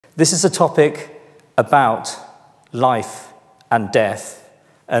This is a topic about life and death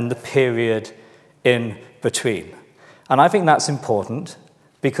and the period in between. And I think that's important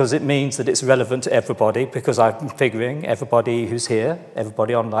because it means that it's relevant to everybody, because I'm figuring everybody who's here,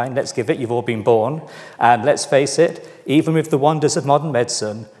 everybody online, let's give it, you've all been born. And let's face it, even with the wonders of modern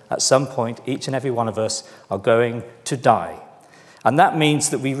medicine, at some point, each and every one of us are going to die. And that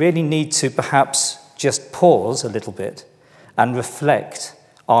means that we really need to perhaps just pause a little bit and reflect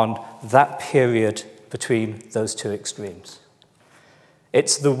on that period between those two extremes.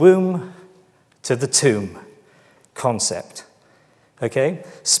 It's the womb to the tomb concept. Okay?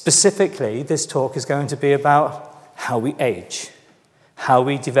 Specifically, this talk is going to be about how we age, how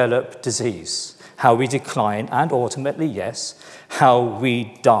we develop disease, how we decline, and ultimately, yes, how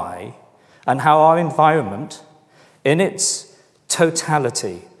we die, and how our environment, in its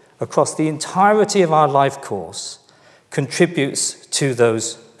totality, across the entirety of our life course, contributes to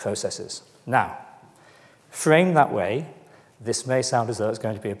those processes. Now, framed that way, this may sound as though it's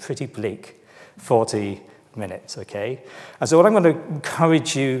going to be a pretty bleak 40 minutes, okay? And so what I'm going to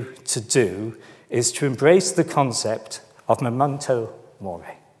encourage you to do is to embrace the concept of memento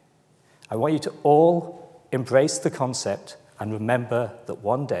mori. I want you to all embrace the concept and remember that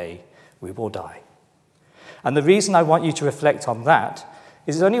one day we will die. And the reason I want you to reflect on that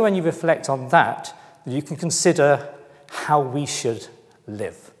is it's only when you reflect on that that you can consider how we should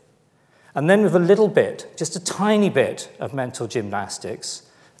live. And then with a little bit, just a tiny bit of mental gymnastics,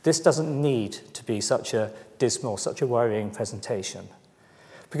 this doesn't need to be such a dismal, such a worrying presentation.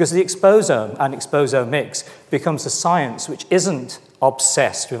 Because the exposome and exposomics becomes a science which isn't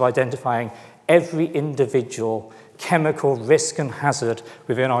obsessed with identifying every individual chemical risk and hazard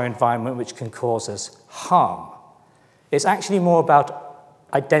within our environment which can cause us harm. It's actually more about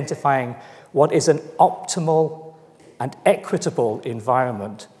identifying what is an optimal and equitable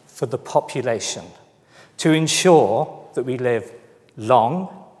environment for the population to ensure that we live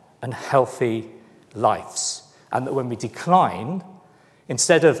long and healthy lives, and that when we decline,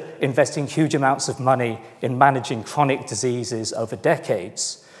 instead of investing huge amounts of money in managing chronic diseases over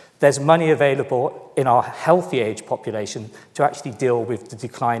decades, there's money available in our healthy age population to actually deal with the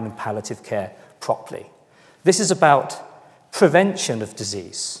decline in palliative care properly. This is about prevention of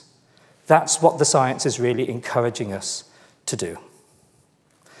disease. That's what the science is really encouraging us to do.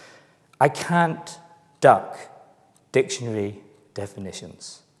 I can't duck dictionary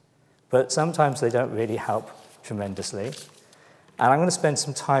definitions, but sometimes they don't really help tremendously. And I'm going to spend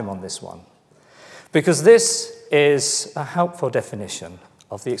some time on this one, because this is a helpful definition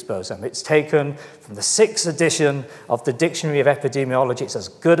of the exposome. It's taken from the 6th edition of the Dictionary of Epidemiology. It's as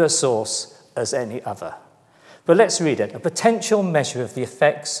good a source as any other. But let's read it. A potential measure of the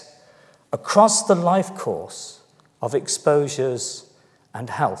effects across the life course of exposures and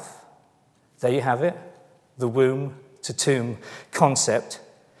health. There you have it, the womb to tomb concept,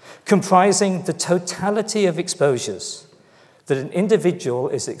 comprising the totality of exposures that an individual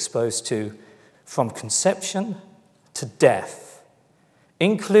is exposed to from conception to death,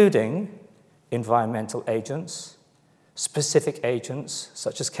 including environmental agents, specific agents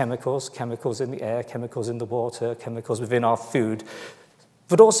such as chemicals, chemicals in the air, chemicals in the water, chemicals within our food,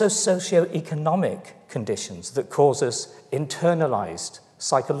 but also socio-economic conditions that cause us internalized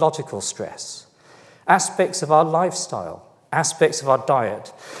psychological stress, aspects of our lifestyle, aspects of our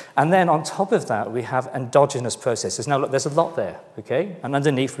diet. And then on top of that, we have endogenous processes. Now, look, there's a lot there, okay? And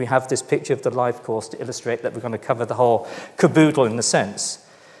underneath, we have this picture of the life course to illustrate that we're going to cover the whole caboodle in a sense.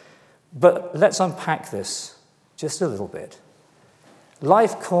 But let's unpack this just a little bit.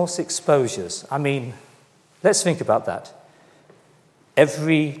 Life course exposures. I mean, let's think about that.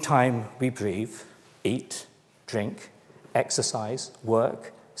 Every time we breathe, eat, drink, exercise,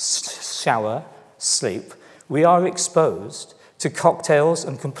 work, shower, sleep, we are exposed to cocktails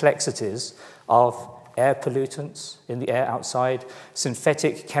and complexities of air pollutants in the air outside,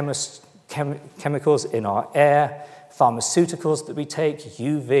 synthetic chemicals in our air, pharmaceuticals that we take,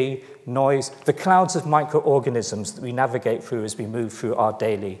 UV, noise, the clouds of microorganisms that we navigate through as we move through our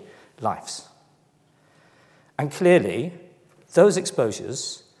daily lives. And clearly, those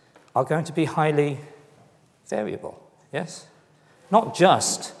exposures are going to be highly variable, yes? Not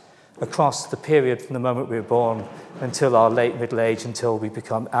just across the period from the moment we were born until our late middle age, until we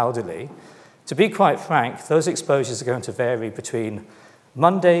become elderly. To be quite frank, those exposures are going to vary between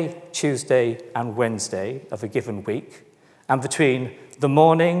Monday, Tuesday, and Wednesday of a given week, and between the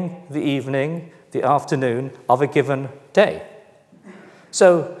morning, the evening, the afternoon of a given day.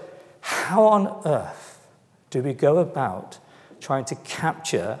 So how on earth do we go about trying to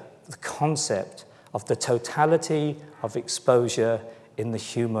capture the concept of the totality of exposure in the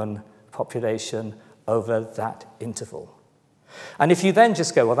human population over that interval. And if you then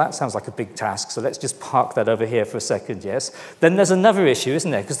just go, well, that sounds like a big task, so let's just park that over here for a second, yes? Then there's another issue,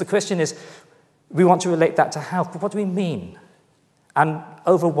 isn't there? Because the question is, we want to relate that to health, but what do we mean? And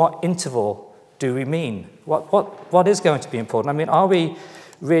over what interval do we mean? What is going to be important? I mean, are we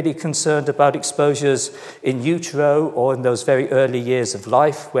really concerned about exposures in utero or in those very early years of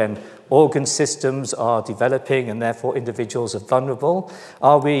life when organ systems are developing and therefore individuals are vulnerable?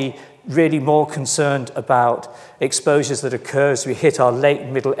 Are we really more concerned about exposures that occur as we hit our late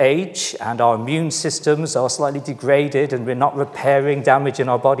middle age and our immune systems are slightly degraded and we're not repairing damage in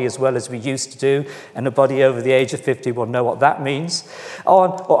our body as well as we used to do, and a body over the age of 50 will know what that means? Or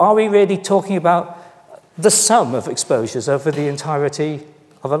are we really talking about the sum of exposures over the entirety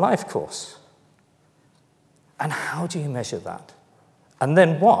of a life course? And how do you measure that? And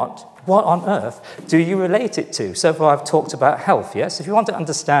then what on earth do you relate it to? So far I've talked about health, yes? If you want to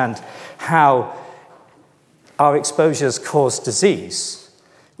understand how our exposures cause disease,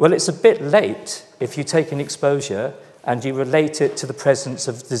 well, it's a bit late if you take an exposure and you relate it to the presence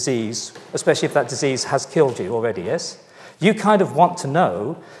of disease, especially if that disease has killed you already, yes? You kind of want to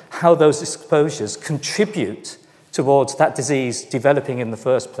know how those exposures contribute towards that disease developing in the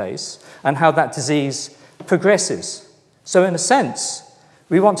first place and how that disease progresses. So in a sense,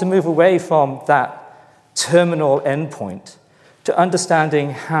 we want to move away from that terminal endpoint to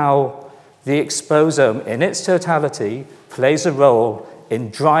understanding how the exposome in its totality plays a role in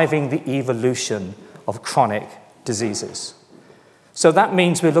driving the evolution of chronic diseases. So that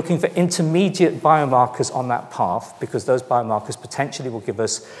means we're looking for intermediate biomarkers on that path, because those biomarkers potentially will give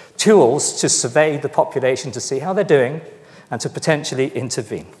us tools to survey the population to see how they're doing and to potentially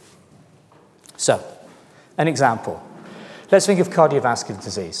intervene. So, an example. Let's think of cardiovascular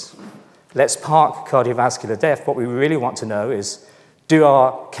disease. Let's park cardiovascular death. What we really want to know is, do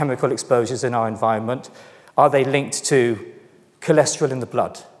our chemical exposures in our environment, are they linked to cholesterol in the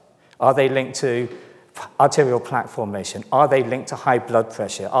blood? Are they linked to arterial plaque formation? Are they linked to high blood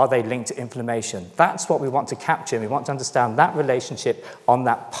pressure? Are they linked to inflammation? That's what we want to capture, and we want to understand that relationship on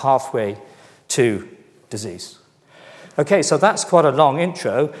that pathway to disease. Okay, so that's quite a long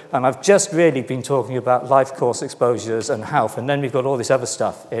intro, and I've just really been talking about life course exposures and health, and then we've got all this other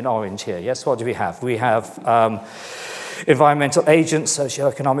stuff in orange here. Yes, what do we have? We have environmental agents,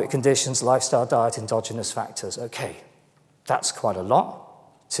 socioeconomic conditions, lifestyle, diet, endogenous factors. Okay, that's quite a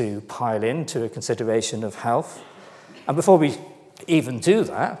lot to pile into a consideration of health. And before we even do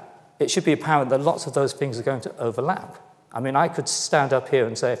that, it should be apparent that lots of those things are going to overlap. I mean, I could stand up here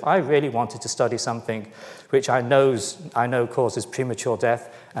and say, if I really wanted to study something which I know causes premature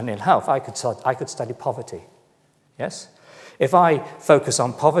death and ill health, I could study poverty, yes? If I focus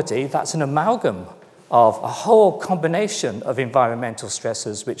on poverty, that's an amalgam of a whole combination of environmental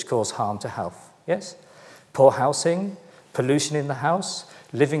stresses which cause harm to health, yes? Poor housing, pollution in the house,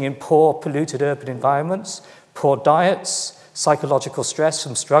 living in poor, polluted urban environments, poor diets, psychological stress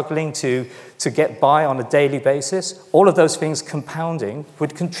from struggling to get by on a daily basis, all of those things compounding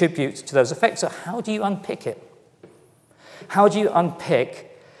would contribute to those effects. So how do you unpick it? How do you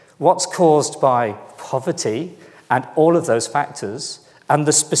unpick what's caused by poverty and all of those factors and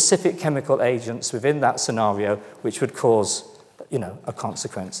the specific chemical agents within that scenario which would cause, a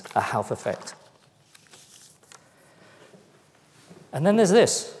consequence, a health effect? And then there's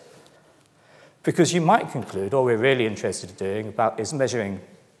this. Because you might conclude all we're really interested in doing is measuring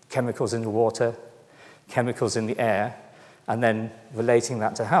chemicals in the water, chemicals in the air, and then relating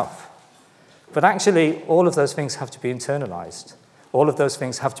that to health. But actually, all of those things have to be internalized. All of those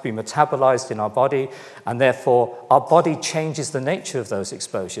things have to be metabolized in our body, and therefore our body changes the nature of those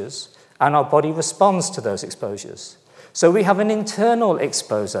exposures, and our body responds to those exposures. So we have an internal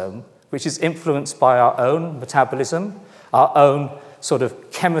exposome, which is influenced by our own metabolism, our own sort of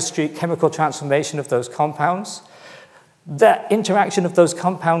chemical transformation of those compounds, the interaction of those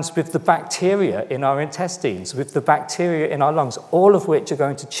compounds with the bacteria in our intestines, with the bacteria in our lungs, all of which are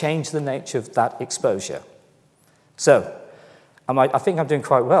going to change the nature of that exposure. So, I think I'm doing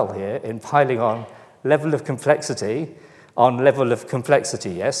quite well here in piling on level of complexity on level of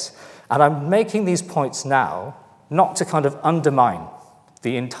complexity, yes? And I'm making these points now not to kind of undermine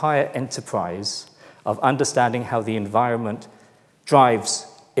the entire enterprise of understanding how the environment drives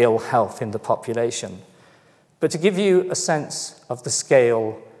ill health in the population, but to give you a sense of the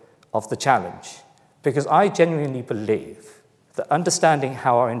scale of the challenge, because I genuinely believe that understanding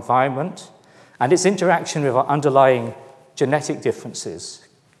how our environment and its interaction with our underlying genetic differences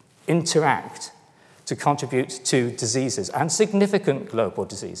interact to contribute to diseases and significant global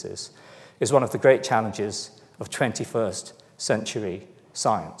diseases is one of the great challenges of 21st century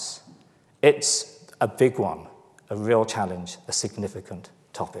science. It's a big one, a real challenge, a significant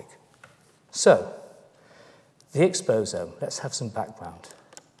topic. So, the exposome, let's have some background.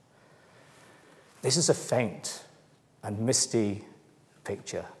 This is a faint and misty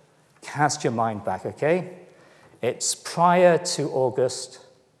picture. Cast your mind back, okay? It's prior to August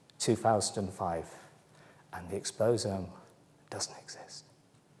 2005, and the exposome doesn't exist.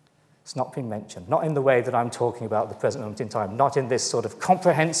 It's not been mentioned, not in the way that I'm talking about at the present moment in time, not in this sort of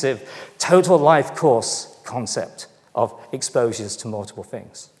comprehensive, total life course concept of exposures to multiple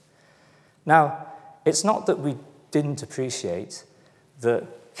things. Now, it's not that we didn't appreciate that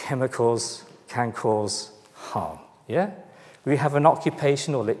chemicals can cause harm, yeah? We have an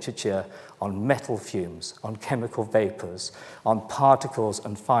occupational literature on metal fumes, on chemical vapors, on particles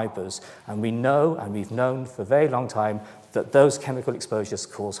and fibers, and we know, and we've known for a very long time, that those chemical exposures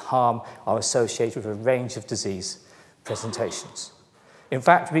cause harm, are associated with a range of disease presentations. In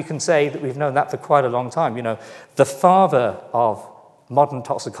fact, we can say that we've known that for quite a long time. You know, the father of modern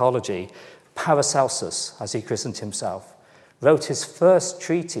toxicology, Paracelsus, as he christened himself, wrote his first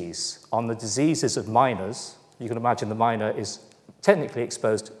treatise on the diseases of miners. You can imagine the miner is technically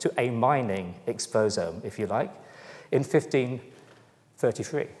exposed to a mining exposome, if you like, in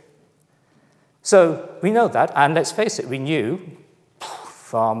 1533. So we know that, and let's face it, we knew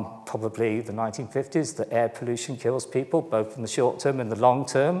from probably the 1950s that air pollution kills people, both in the short term and the long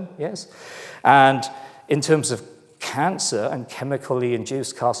term, yes? And in terms of cancer and chemically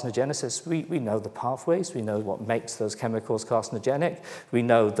induced carcinogenesis, we know the pathways, we know what makes those chemicals carcinogenic, we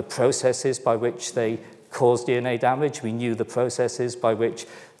know the processes by which they cause DNA damage, we knew the processes by which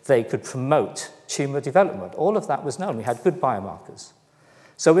they could promote tumor development. All of that was known. We had good biomarkers.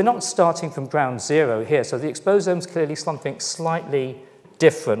 So we're not starting from ground zero here. So the exposome is clearly something slightly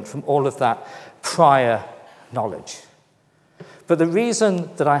different from all of that prior knowledge. But the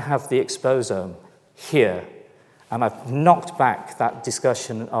reason that I have the exposome here, and I've knocked back that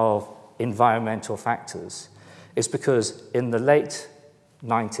discussion of environmental factors, is because in the late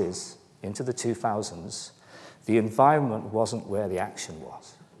 90s into the 2000s, the environment wasn't where the action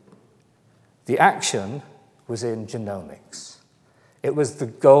was. The action was in genomics. It was the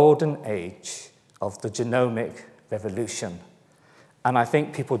golden age of the genomic revolution. And I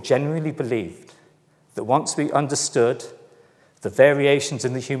think people genuinely believed that once we understood the variations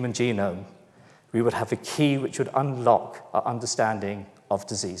in the human genome, we would have a key which would unlock our understanding of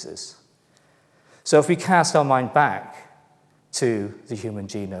diseases. So if we cast our mind back to the Human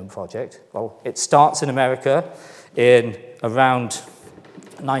Genome Project, well, it starts in America in around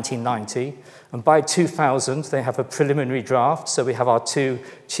 1990, and by 2000, they have a preliminary draft. So we have our two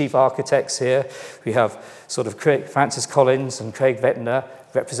chief architects here. We have sort of Francis Collins and Craig Vettner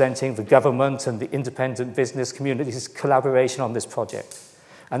representing the government and the independent business community's collaboration on this project.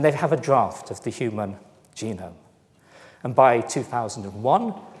 And they have a draft of the human genome. And by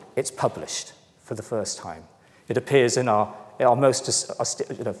 2001, it's published for the first time. It appears in our most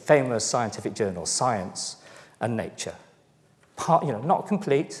famous scientific journals, Science and Nature. Not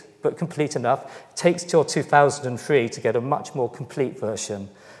complete, but complete enough. It takes till 2003 to get a much more complete version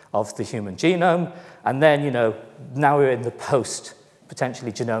of the human genome. And then, now we're in the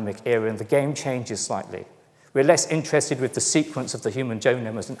post-potentially genomic era, and the game changes slightly. We're less interested with the sequence of the human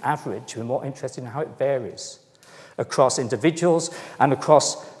genome as an average. We're more interested in how it varies across individuals and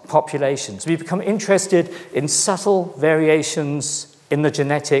across populations. We become interested in subtle variations in the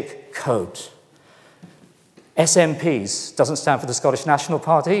genetic code. SNPs doesn't stand for the Scottish National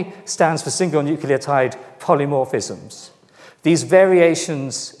Party, stands for single nucleotide polymorphisms. These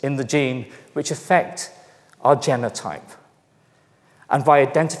variations in the gene which affect our genotype. And by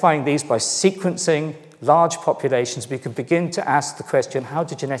identifying these, by sequencing large populations, we can begin to ask the question, how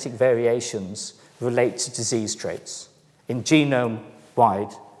do genetic variations relate to disease traits in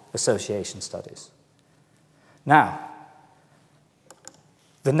genome-wide association studies? Now,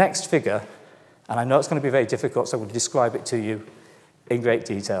 the next figure, and I know it's going to be very difficult, so I will describe it to you in great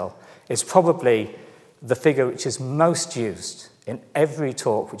detail, is probably the figure which is most used in every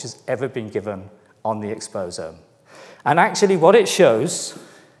talk which has ever been given on the exposome. And actually what it shows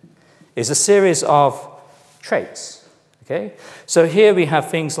is a series of traits. Okay? So here we have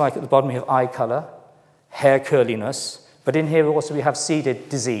things like at the bottom we have eye color, hair curliness, but in here also we have seeded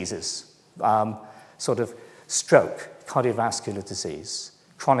diseases, sort of stroke, cardiovascular disease,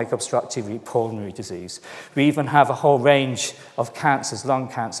 chronic obstructive pulmonary disease. We even have a whole range of cancers, lung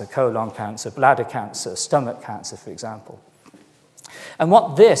cancer, colon cancer, bladder cancer, stomach cancer, for example. And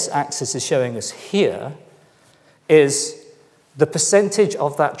what this axis is showing us here is the percentage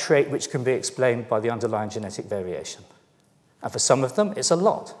of that trait which can be explained by the underlying genetic variation. And for some of them, it's a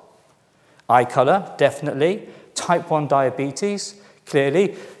lot. Eye color, definitely. Type 1 diabetes,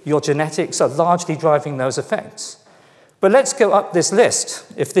 clearly. Your genetics are largely driving those effects. But let's go up this list.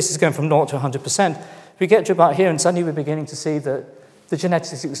 If this is going from 0 to 100%, we get to about here, and suddenly we're beginning to see that the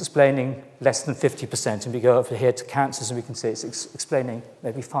genetics is explaining less than 50%, and we go over here to cancers, and we can see it's explaining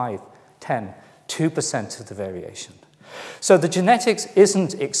maybe 5, 10, 2% of the variation. So the genetics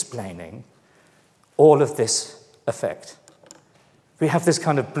isn't explaining all of this effect. We have this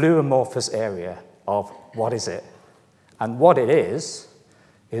kind of blue amorphous area of what is it? And what it is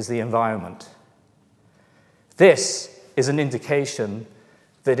the environment. This is an indication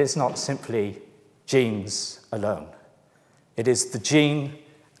that it's not simply genes alone. It is the gene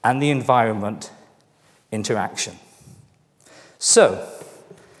and the environment interaction. So,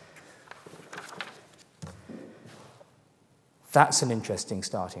 that's an interesting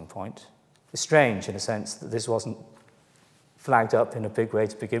starting point. It's strange, in a sense, that this wasn't flagged up in a big way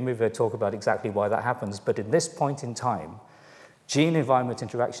to begin with. We'll talk about exactly why that happens. But in this point in time, gene-environment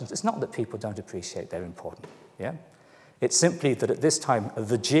interactions, it's not that people don't appreciate they're important. Yeah? It's simply that at this time,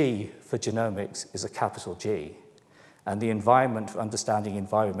 the G for genomics is a capital G, and the environment for understanding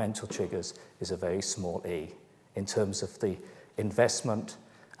environmental triggers is a very small e in terms of the investment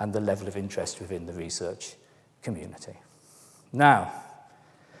and the level of interest within the research community. Now,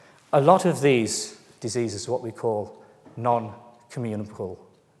 a lot of these diseases are what we call non-communicable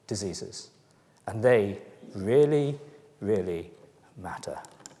diseases, and they really, really matter.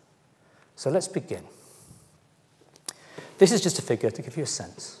 So let's begin. This is just a figure to give you a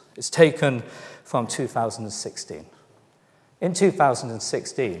sense. It's taken from 2016. In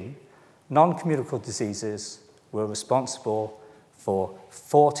 2016, non-communicable diseases were responsible for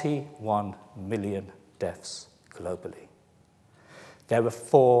 41 million deaths globally. There were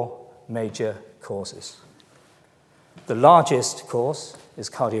 4 major causes. The largest cause is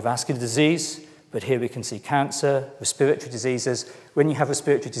cardiovascular disease, but here we can see cancer, respiratory diseases. When you have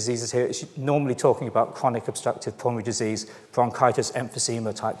respiratory diseases here, it's normally talking about chronic obstructive pulmonary disease, bronchitis,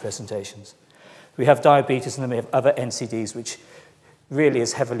 emphysema type presentations. We have diabetes, and then we have other NCDs, which really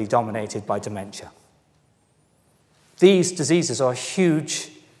is heavily dominated by dementia. These diseases are a huge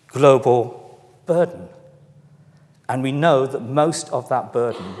global burden, and we know that most of that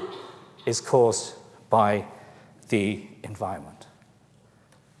burden is caused by the environment.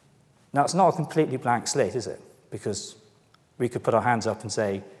 Now, it's not a completely blank slate, is it? Because we could put our hands up and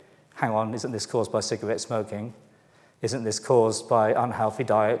say, hang on, isn't this caused by cigarette smoking? Isn't this caused by unhealthy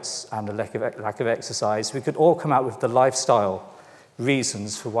diets and a lack of exercise? We could all come out with the lifestyle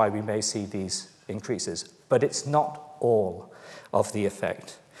reasons for why we may see these increases, but it's not all of the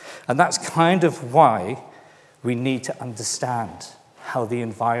effect. And that's kind of why we need to understand how the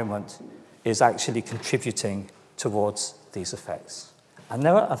environment is actually contributing towards these effects. And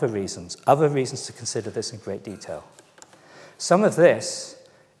there are other reasons to consider this in great detail. Some of this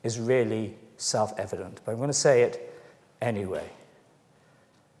is really self-evident, but I'm going to say it anyway.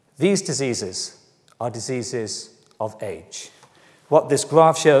 These diseases are diseases of age. What this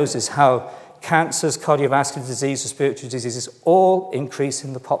graph shows is how cancers, cardiovascular disease, respiratory diseases all increase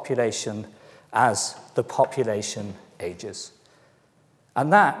in the population as the population ages.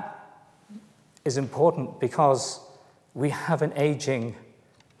 And that is important because we have an aging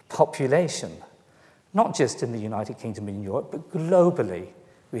population, not just in the United Kingdom and Europe, but globally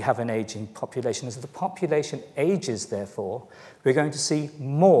we have an aging population. As the population ages, therefore, we're going to see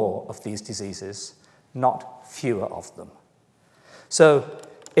more of these diseases, not fewer of them. So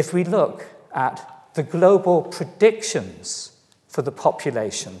if we look at the global predictions for the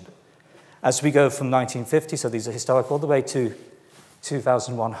population as we go from 1950, so these are historic, all the way to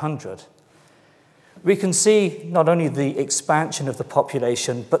 2100, we can see not only the expansion of the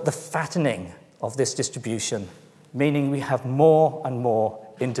population, but the fattening of this distribution, meaning we have more and more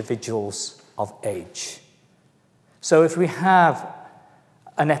individuals of age. So if we have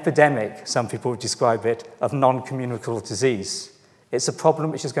an epidemic, some people would describe it, of non-communicable disease, it's a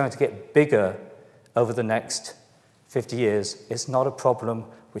problem which is going to get bigger over the next 50 years. It's not a problem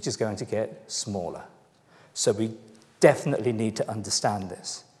which is going to get smaller. So we definitely need to understand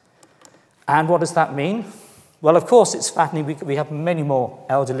this. And what does that mean? Well, of course, it's fattening. We have many more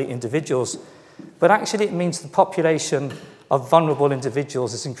elderly individuals, but actually it means the population of vulnerable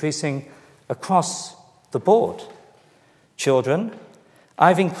individuals is increasing across the board. Children,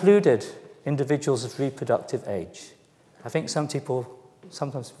 I've included individuals of reproductive age. I think some people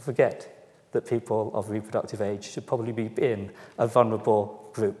sometimes forget that people of reproductive age should probably be in a vulnerable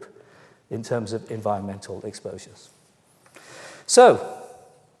group in terms of environmental exposures. So,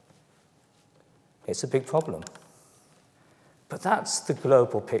 it's a big problem. But that's the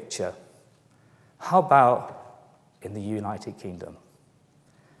global picture. How about in the United Kingdom?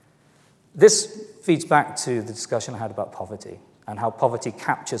 This feeds back to the discussion I had about poverty and how poverty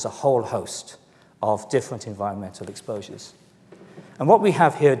captures a whole host of different environmental exposures. And what we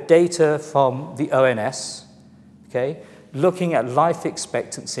have here, data from the ONS, okay, looking at life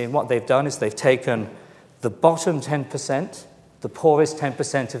expectancy, and what they've done is they've taken the bottom 10%, the poorest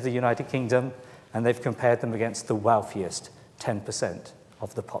 10% of the United Kingdom, and they've compared them against the wealthiest 10%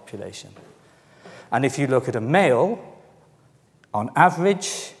 of the population. And if you look at a male, on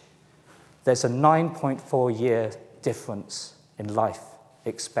average, there's a 9.4-year difference in life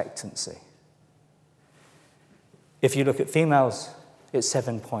expectancy. If you look at females, it's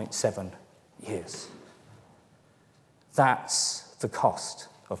 7.7 years. That's the cost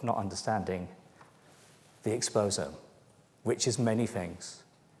of not understanding the exposome, which is many things,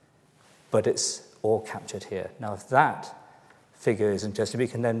 but it's all captured here. Now, if that figure is interesting, we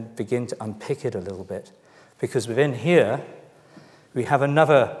can then begin to unpick it a little bit, because within here, we have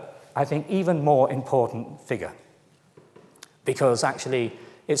another, I think, even more important figure, because actually,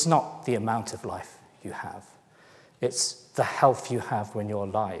 it's not the amount of life you have. It's the health you have when you're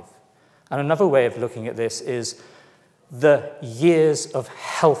alive. And another way of looking at this is the years of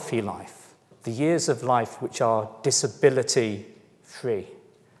healthy life, the years of life which are disability-free.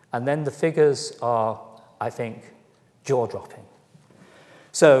 And then the figures are, I think, jaw-dropping.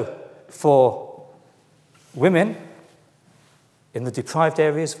 So for women in the deprived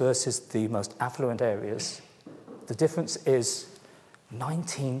areas versus the most affluent areas, the difference is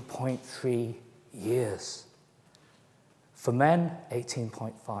 19.3 years. For men,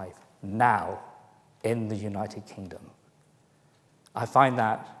 18.5 now in the United Kingdom. I find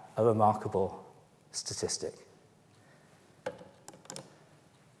that a remarkable statistic.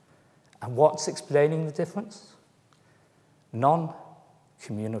 And what's explaining the difference?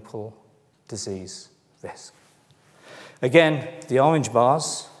 Non-communicable disease risk. Again, the orange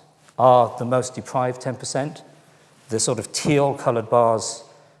bars are the most deprived 10%. The sort of teal-colored bars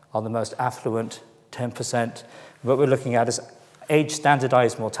are the most affluent 10%. What we're looking at is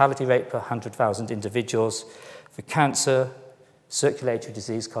age-standardized mortality rate per 100,000 individuals for cancer, circulatory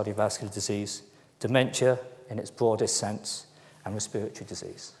disease, cardiovascular disease, dementia in its broadest sense, and respiratory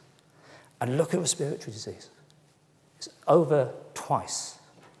disease. And look at respiratory disease. It's over twice.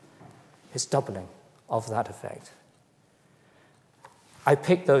 It's doubling of that effect. I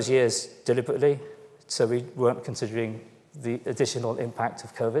picked those years deliberately, so we weren't considering the additional impact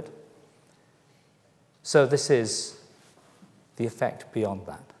of COVID. So this is the effect beyond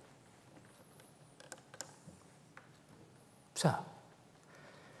that. So,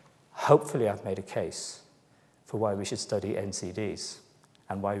 hopefully I've made a case for why we should study NCDs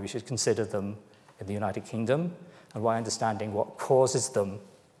and why we should consider them in the United Kingdom and why understanding what causes them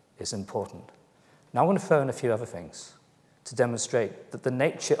is important. Now I want to throw in a few other things to demonstrate that the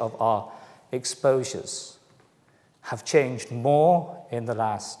nature of our exposures have changed more in the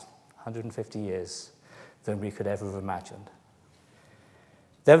last 150 years than we could ever have imagined.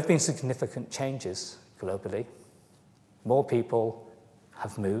 There have been significant changes globally. More people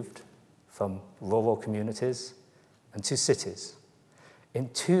have moved from rural communities and to cities. In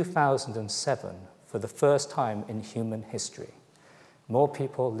 2007, for the first time in human history, more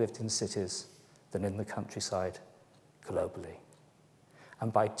people lived in cities than in the countryside globally.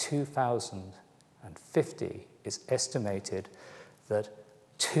 And by 2050, it's estimated that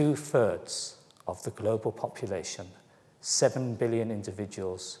 2/3 of the global population, 7 billion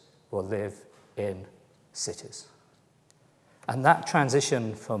individuals, will live in cities. And that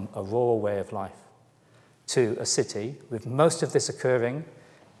transition from a rural way of life to a city, with most of this occurring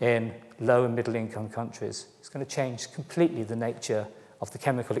in low and middle income countries, is going to change completely the nature of the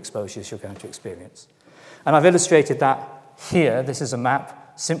chemical exposures you're going to experience. And I've illustrated that here. This is a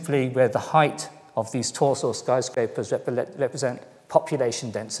map simply where the height of these tall skyscrapers represent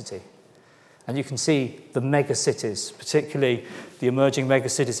population density. And you can see the megacities, particularly the emerging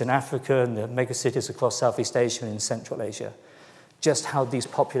megacities in Africa and the megacities across Southeast Asia and in Central Asia, just how these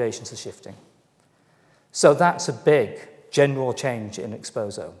populations are shifting. So that's a big general change in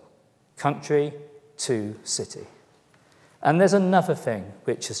exposome, country to city. And there's another thing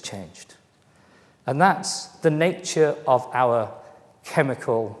which has changed, and that's the nature of our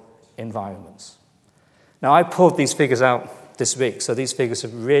chemical environments. Now, I pulled these figures out this week, so these figures are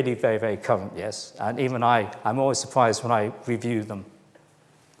really very, very current, yes, and even I'm always surprised when I review them.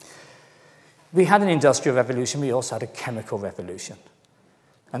 We had an industrial revolution, we also had a chemical revolution.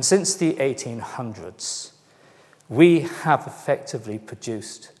 And since the 1800s, we have effectively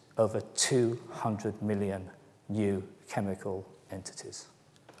produced over 200 million new chemical entities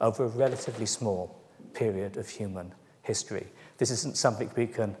over a relatively small period of human history. This isn't something we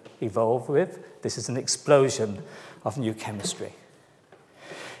can evolve with. This is an explosion of new chemistry.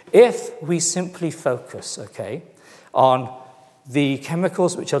 If we simply focus, on the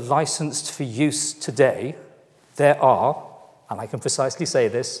chemicals which are licensed for use today, there are, and I can precisely say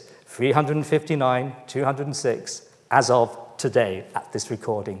this, 359, 206 as of today at this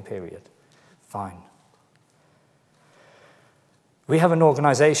recording period. Fine. We have an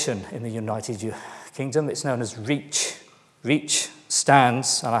organization in the United Kingdom. It's known as REACH. REACH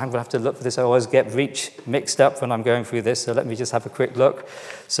stands, and I'm going to have to look for this. I always get REACH mixed up when I'm going through this, so let me just have a quick look.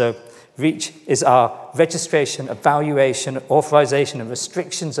 So REACH is our registration, evaluation, authorization, and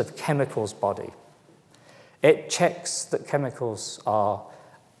restrictions of chemicals body. It checks that chemicals are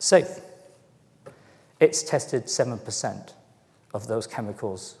safe. It's tested 7% of those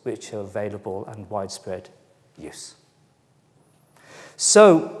chemicals which are available and widespread use.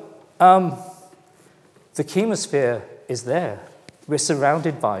 So the chemosphere is there. We're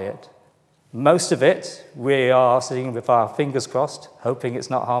surrounded by it. Most of it, we are sitting with our fingers crossed, hoping it's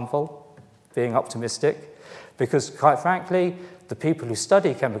not harmful, being optimistic, because quite frankly, the people who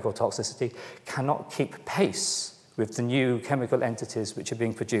study chemical toxicity cannot keep pace with the new chemical entities which are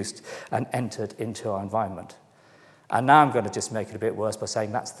being produced and entered into our environment. And now I'm going to just make it a bit worse by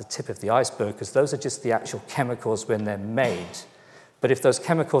saying that's the tip of the iceberg, because those are just the actual chemicals when they're made. But if those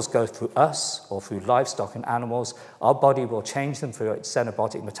chemicals go through us or through livestock and animals, our body will change them through its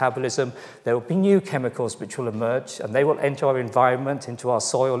xenobiotic metabolism. There will be new chemicals which will emerge, and they will enter our environment, into our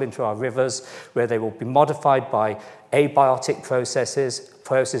soil, into our rivers, where they will be modified by abiotic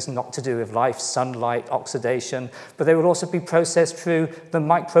processes not to do with life, sunlight, oxidation, but they will also be processed through the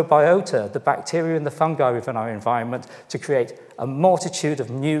microbiota, the bacteria and the fungi within our environment, to create a multitude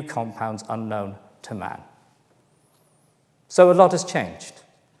of new compounds unknown to man. So a lot has changed.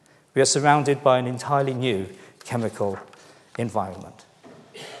 We are surrounded by an entirely new chemical environment.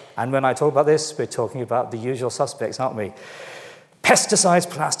 And when I talk about this, we're talking about the usual suspects, aren't we? Pesticides,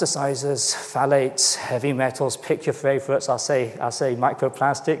 plasticizers, phthalates, heavy metals, pick your favorites. I'll say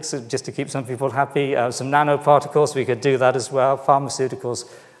microplastics, just to keep some people happy. Some nanoparticles, we could do that as well.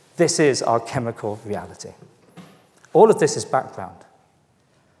 Pharmaceuticals. This is our chemical reality. All of this is background.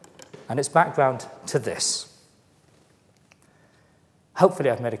 And it's background to this.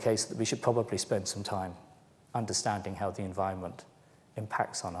 Hopefully I've made a case that we should probably spend some time understanding how the environment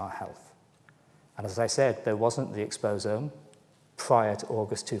impacts on our health. And as I said, there wasn't the Exposome prior to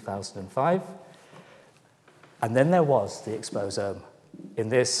August 2005. And then there was the Exposome in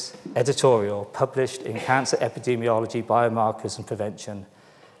this editorial published in Cancer Epidemiology, Biomarkers and Prevention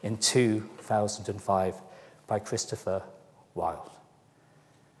in 2005 by Christopher Wilde.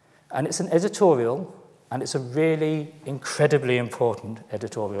 And it's an editorial, and it's a really incredibly important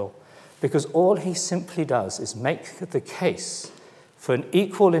editorial, because all he simply does is make the case for an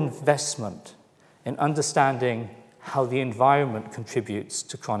equal investment in understanding how the environment contributes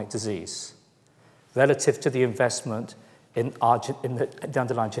to chronic disease relative to the investment in the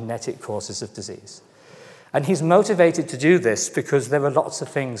underlying genetic causes of disease. And he's motivated to do this because there are lots of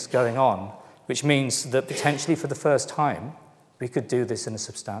things going on, which means that potentially for the first time, we could do this in a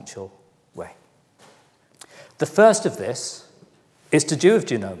substantial way. The first of this is to do with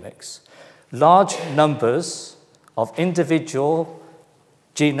genomics. Large numbers of individual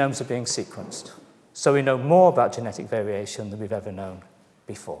genomes are being sequenced. So we know more about genetic variation than we've ever known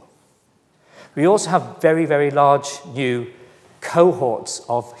before. We also have very, very large new cohorts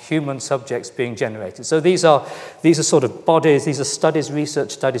of human subjects being generated. So these are sort of bodies, these are studies,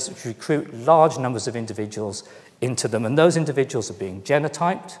 research studies which recruit large numbers of individuals into them. And those individuals are being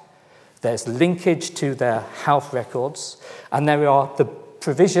genotyped. There's linkage to their health records, and there are the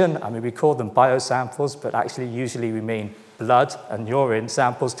provision, we call them biosamples, but actually usually we mean blood and urine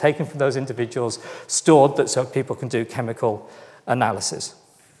samples taken from those individuals, stored so people can do chemical analysis.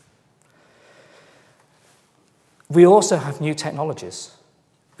 We also have new technologies.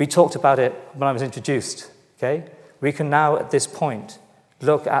 We talked about it when I was introduced, okay? We can now, at this point,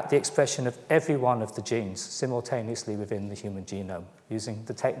 look at the expression of every one of the genes simultaneously within the human genome using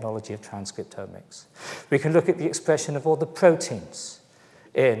the technology of transcriptomics. We can look at the expression of all the proteins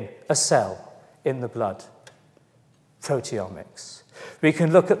in a cell in the blood, proteomics. We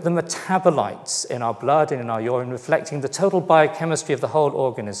can look at the metabolites in our blood and in our urine, reflecting the total biochemistry of the whole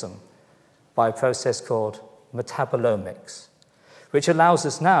organism by a process called metabolomics, which allows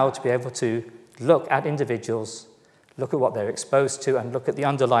us now to be able to look at individuals, look at what they're exposed to, and look at the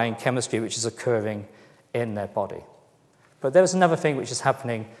underlying chemistry which is occurring in their body. But there's another thing which is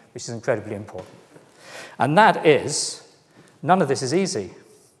happening which is incredibly important. And that is, none of this is easy.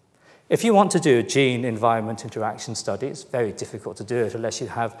 If you want to do a gene-environment interaction study, it's very difficult to do it unless you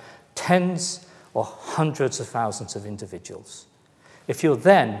have tens or hundreds of thousands of individuals. If you're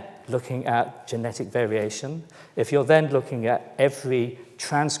then looking at genetic variation, if you're then looking at every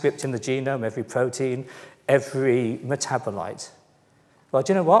transcript in the genome, every protein, every metabolite, well,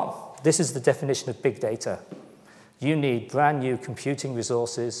 do you know what? This is the definition of big data. You need brand new computing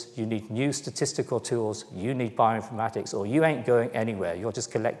resources, you need new statistical tools, you need bioinformatics, or you ain't going anywhere. You're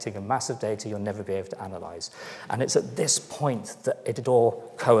just collecting a mass of data you'll never be able to analyze. And it's at this point that it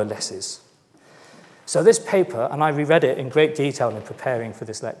all coalesces. So this paper, and I reread it in great detail in preparing for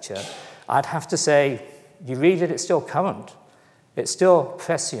this lecture, I'd have to say, you read it, it's still current. It's still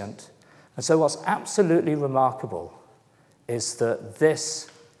prescient. And so what's absolutely remarkable is that this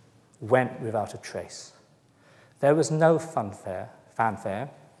went without a trace. There was no fanfare.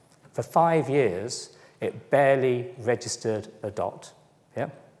 For 5 years, it barely registered a dot. Yeah?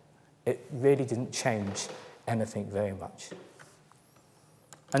 It really didn't change anything very much.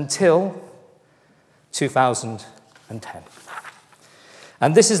 Until 2010.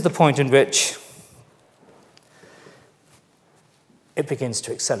 And this is the point in which it begins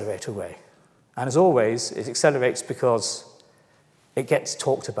to accelerate away. And as always, it accelerates because it gets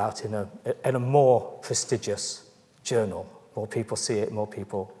talked about in a more prestigious journal. More people see it, more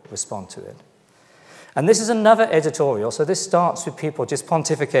people respond to it. And this is another editorial, so this starts with people just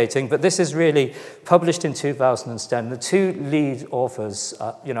pontificating, but this is really published in 2010. The two lead authors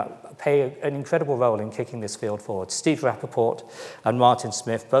play an incredible role in kicking this field forward. Steve Rappaport and Martin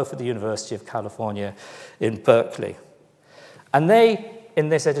Smith, both at the University of California in Berkeley. And they, in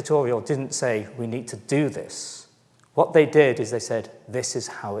this editorial, didn't say, we need to do this. What they did is they said, this is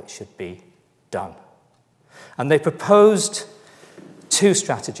how it should be done. And they proposed two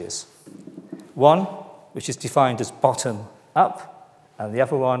strategies. One, which is defined as bottom up, and the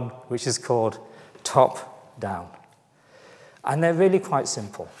other one, which is called top down. And they're really quite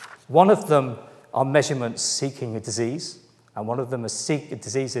simple. One of them are measurements seeking a disease, and one of them is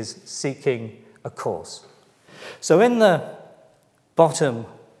diseases seeking a cause. So in the bottom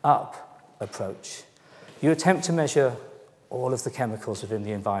up approach, you attempt to measure all of the chemicals within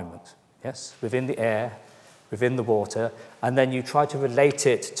the environment, yes, within the air, within the water, and then you try to relate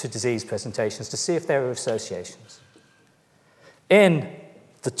it to disease presentations to see if there are associations. In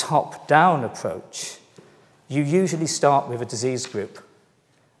the top-down approach, you usually start with a disease group,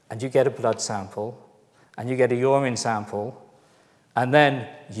 and you get a blood sample, and you get a urine sample, and then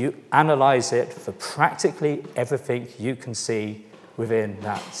you analyze it for practically everything you can see within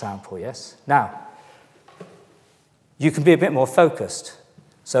that sample, yes? Now, you can be a bit more focused.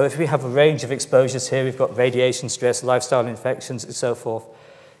 So if we have a range of exposures here, we've got radiation, stress, lifestyle infections, and so forth,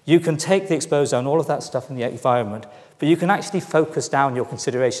 you can take the exposome, all of that stuff in the environment, but you can actually focus down your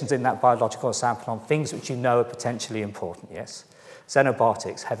considerations in that biological sample on things which you know are potentially important, yes?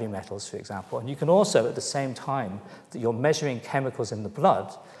 Xenobiotics, heavy metals, for example. And you can also, at the same time that you're measuring chemicals in the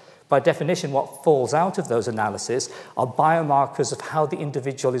blood, by definition, what falls out of those analyses are biomarkers of how the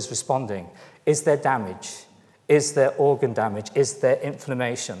individual is responding. Is there damage? Is there organ damage? Is there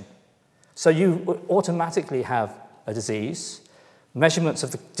inflammation? So you automatically have a disease, measurements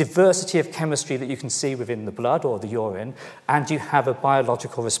of the diversity of chemistry that you can see within the blood or the urine, and you have a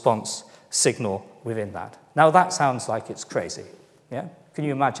biological response signal within that. Now, that sounds like it's crazy. Yeah? Can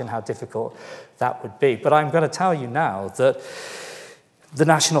you imagine how difficult that would be? But I'm going to tell you now that the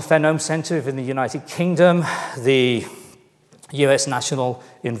National Phenome Center within the United Kingdom, the US National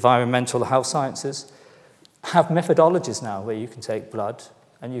Environmental Health Sciences, have methodologies now where you can take blood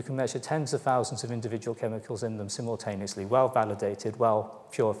and you can measure tens of thousands of individual chemicals in them simultaneously, well validated, well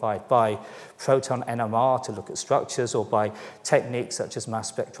purified by proton NMR to look at structures or by techniques such as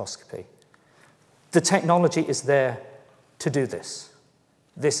mass spectroscopy. The technology is there to do this.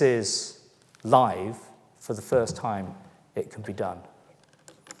 This is live for the first time it can be done.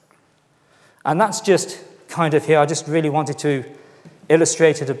 And that's just kind of here. I just really wanted to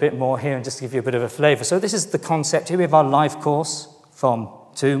illustrate it a bit more here and just to give you a bit of a flavor. So this is the concept. Here we have our life course from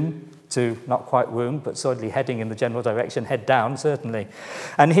tomb to not quite womb, but certainly heading in the general direction, head down, certainly.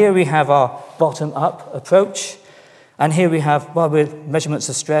 And here we have our bottom-up approach. And here we have, well, with measurements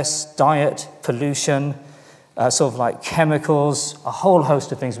of stress, diet, pollution, sort of like chemicals, a whole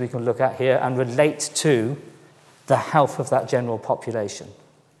host of things we can look at here and relate to the health of that general population.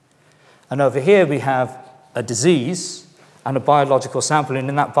 And over here we have a disease and a biological sample, and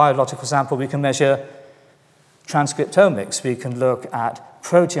in that biological sample we can measure transcriptomics, we can look at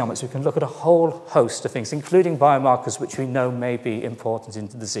proteomics, we can look at a whole host of things, including biomarkers which we know may be important in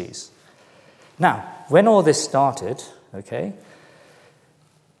the disease. Now, when all this started, okay,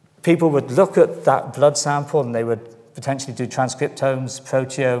 people would look at that blood sample and they would potentially do transcriptomes,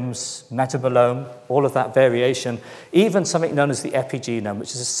 proteomes, metabolome, all of that variation, even something known as the epigenome,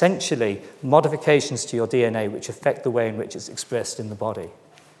 which is essentially modifications to your DNA which affect the way in which it's expressed in the body.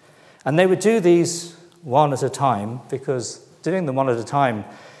 And they would do these one at a time, because doing them one at a time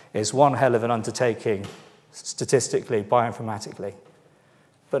is one hell of an undertaking, statistically, bioinformatically.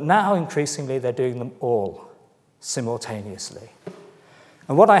 But now, increasingly, they're doing them all simultaneously.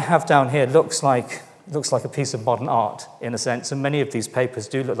 And what I have down here looks like a piece of modern art, in a sense, and many of these papers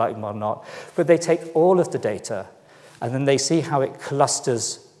do look like modern art, but they take all of the data, and then they see how it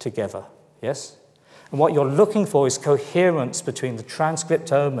clusters together, yes? And what you're looking for is coherence between the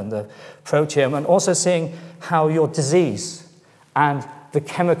transcriptome and the proteome, and also seeing how your disease and the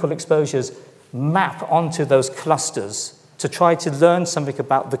chemical exposures map onto those clusters to try to learn something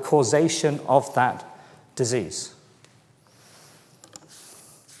about the causation of that disease.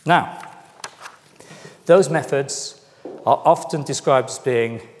 Now, those methods are often described as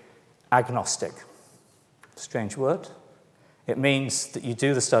being agnostic. Strange word. It means that you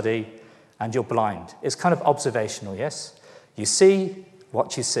do the study and you're blind. It's kind of observational, yes? You see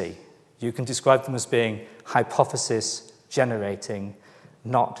what you see. You can describe them as being hypothesis generating,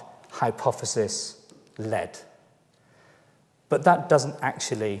 not hypothesis led. But that doesn't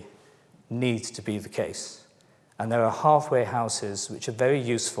actually need to be the case. And there are halfway houses which are very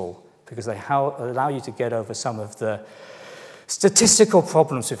useful because they allow you to get over some of the statistical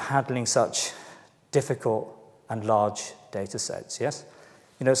problems with handling such difficult and large data sets, yes?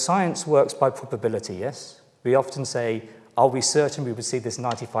 You know, science works by probability, yes? We often say, are we certain we would see this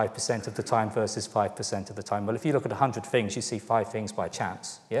 95% of the time versus 5% of the time? Well, if you look at 100 things, you see 5 things by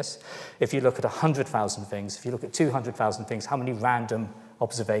chance, yes? If you look at 100,000 things, if you look at 200,000 things, how many random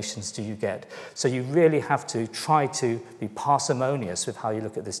observations do you get? So you really have to try to be parsimonious with how you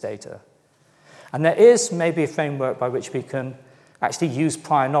look at this data. And there is maybe a framework by which we can actually use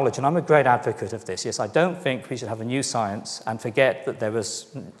prior knowledge, and I'm a great advocate of this. Yes, I don't think we should have a new science and forget that there was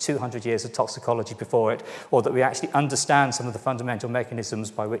 200 years of toxicology before it, or that we actually understand some of the fundamental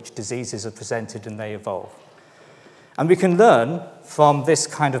mechanisms by which diseases are presented and they evolve. And we can learn from this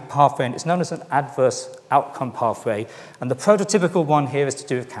kind of pathway, and it's known as an adverse outcome pathway, and the prototypical one here is to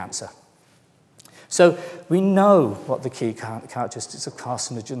do with cancer. So we know what the key characteristics of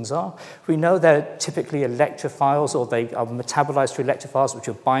carcinogens are. We know they're typically electrophiles, or they are metabolized through electrophiles, which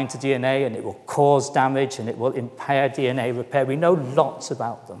will bind to DNA, and it will cause damage, and it will impair DNA repair. We know lots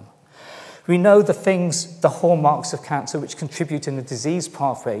about them. We know the things, the hallmarks of cancer, which contribute in the disease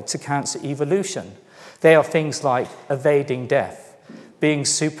pathway to cancer evolution. They are things like evading death, being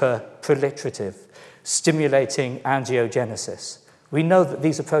super proliferative, stimulating angiogenesis. We know that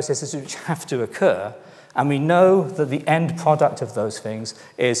these are processes which have to occur, and we know that the end product of those things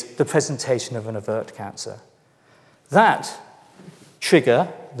is the presentation of an overt cancer. That trigger,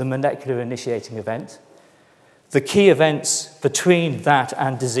 the molecular initiating event, the key events between that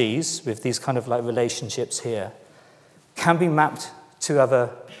and disease, with these kind of like relationships here, can be mapped to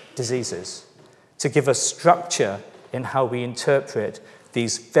other diseases to give us structure in how we interpret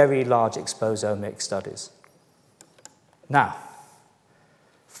these very large exposomic studies. Now,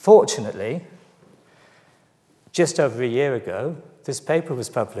 fortunately, just over a year ago, this paper was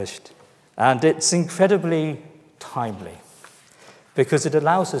published, and it's incredibly timely because it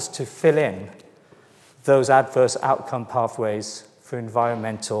allows us to fill in those adverse outcome pathways for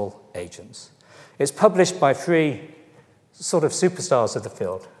environmental agents. It's published by 3 sort of superstars of the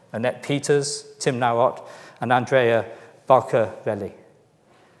field, Annette Peters, Tim Narot, and Andrea Barcarelli.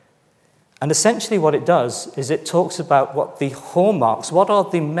 And essentially what it does is it talks about what the hallmarks, what are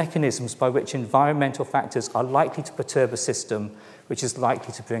the mechanisms by which environmental factors are likely to perturb a system which is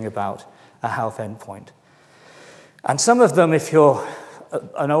likely to bring about a health endpoint. And some of them, if you're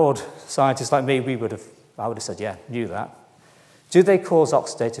an old scientist like me, I would have said, yeah, knew that. Do they cause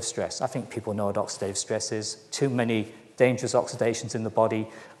oxidative stress? I think people know what oxidative stress is. Too many dangerous oxidations in the body,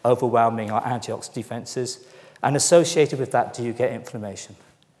 overwhelming our antioxidant defenses. And associated with that, do you get inflammation?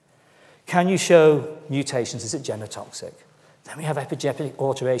 Can you show mutations? Is it genotoxic? Then we have epigenetic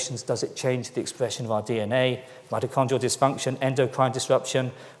alterations. Does it change the expression of our DNA? Mitochondrial dysfunction, endocrine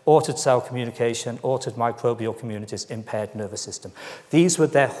disruption, altered cell communication, altered microbial communities, impaired nervous system. These were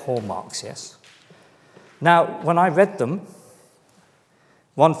their hallmarks, yes? Now, when I read them,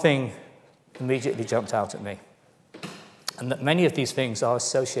 one thing immediately jumped out at me, and that many of these things are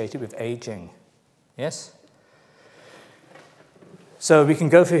associated with aging, yes? So we can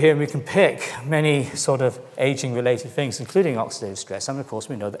go through here and we can pick many sort of aging-related things, including oxidative stress. And of course,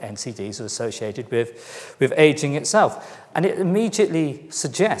 we know that NCDs are associated with aging itself. And it immediately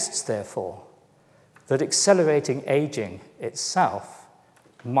suggests, therefore, that accelerating aging itself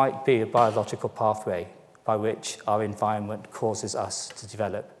might be a biological pathway by which our environment causes us to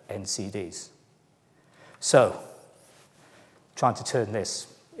develop NCDs. So, trying to turn this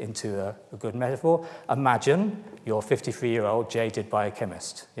into a good metaphor, imagine you're a 53-year-old jaded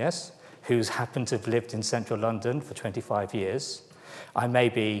biochemist, yes, who's happened to have lived in central London for 25 years. I may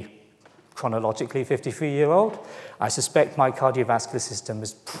be chronologically 53-year-old. I suspect my cardiovascular system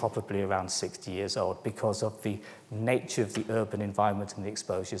is probably around 60 years old because of the nature of the urban environment and the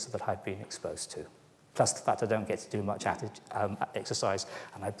exposures that I've been exposed to. Plus the fact I don't get to do much exercise,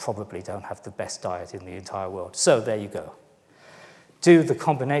 and I probably don't have the best diet in the entire world. So there you go. Do the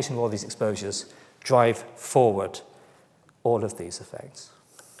combination of all these exposures drive forward all of these effects?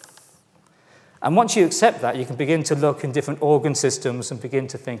 And once you accept that, you can begin to look in different organ systems and begin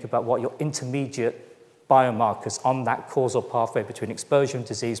to think about what your intermediate biomarkers on that causal pathway between exposure and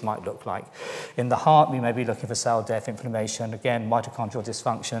disease might look like. In the heart, we may be looking for cell death, inflammation, again, mitochondrial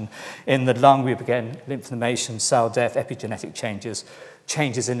dysfunction. In the lung, we begin inflammation, cell death, epigenetic changes,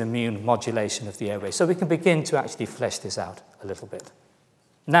 changes in immune modulation of the airway. So we can begin to actually flesh this out a little bit.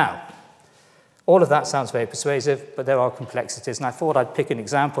 Now, all of that sounds very persuasive, but there are complexities, and I thought I'd pick an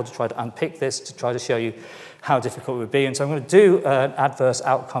example to try to unpick this, to try to show you how difficult it would be. And so I'm going to do an adverse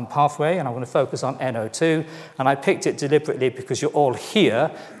outcome pathway, and I'm going to focus on NO2, and I picked it deliberately because you're all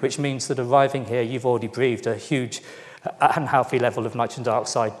here, which means that arriving here, you've already breathed a huge unhealthy level of nitrogen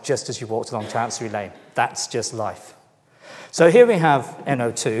dioxide just as you walked along Chancery Lane. That's just life. So here we have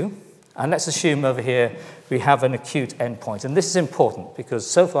NO2, and let's assume over here we have an acute endpoint. And this is important because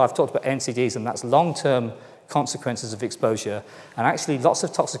so far I've talked about NCDs, and that's long-term consequences of exposure. And actually lots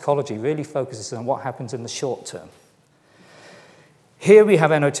of toxicology really focuses on what happens in the short term. Here we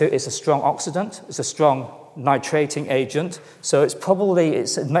have NO2. It's a strong oxidant. It's a strong nitrating agent. So it's probably,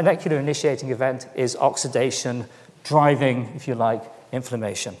 its molecular initiating event is oxidation driving, if you like,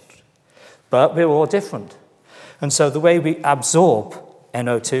 inflammation. But we're all different. And so the way we absorb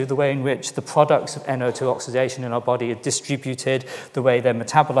NO2, the way in which the products of NO2 oxidation in our body are distributed, the way they're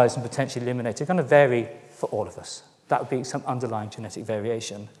metabolized and potentially eliminated, are going to vary for all of us. That would be some underlying genetic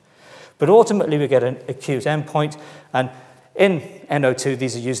variation. But ultimately, we get an acute endpoint, and in NO2,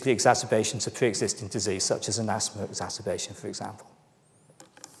 these are usually exacerbations of pre-existing disease, such as an asthma exacerbation, for example.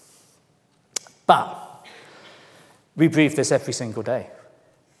 But we breathe this every single day.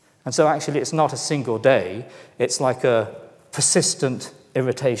 And so actually, it's not a single day. It's like a persistent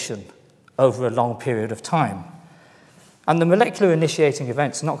irritation over a long period of time. And the molecular initiating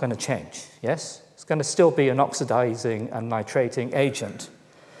event's not going to change, yes? It's going to still be an oxidizing and nitrating agent.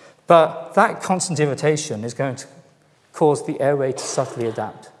 But that constant irritation is going to cause the airway to subtly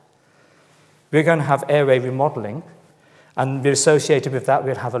adapt. We're going to have airway remodeling, and we're associated with that,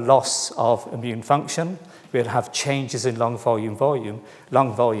 we'll have a loss of immune function, we'll have changes in lung volume.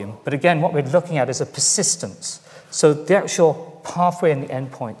 But again, what we're looking at is a persistence. So the actual pathway and the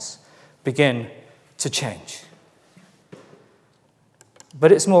endpoints begin to change.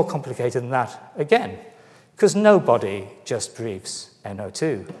 But it's more complicated than that, again, because nobody just breathes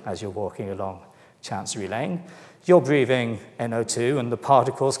NO2 as you're walking along Chancery Lane. You're breathing NO2 and the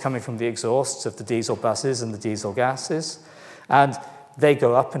particles coming from the exhausts of the diesel buses and the diesel gases, and they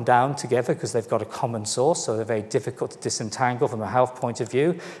go up and down together because they've got a common source, so they're very difficult to disentangle from a health point of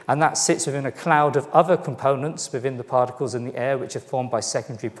view, and that sits within a cloud of other components within the particles in the air, which are formed by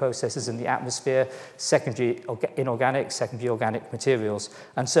secondary processes in the atmosphere, secondary inorganic, secondary organic materials.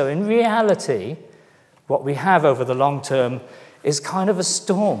 And so in reality, what we have over the long term is kind of a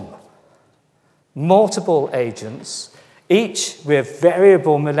storm. Multiple agents, each with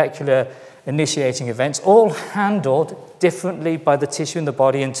variable molecular initiating events, all handled differently by the tissue in the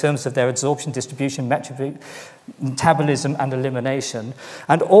body in terms of their absorption, distribution, metabolism, and elimination,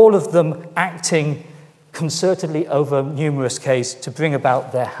 and all of them acting concertedly over numerous cases to bring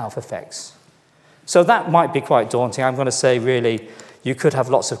about their health effects. So that might be quite daunting. I'm going to say, really, you could have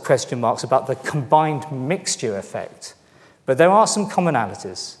lots of question marks about the combined mixture effect. But there are some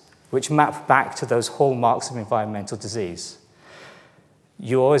commonalities which map back to those hallmarks of environmental disease.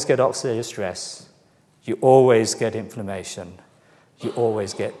 You always get oxidative stress, you always get inflammation, you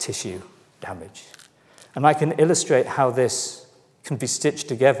always get tissue damage. And I can illustrate how this can be stitched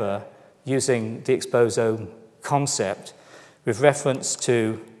together using the exposome concept with reference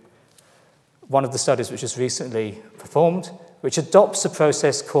to one of the studies which was recently performed, which adopts a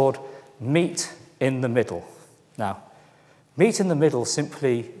process called meet in the middle. Now, Meet in the middle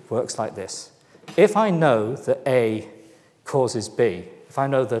simply works like this. If I know that A causes B, if I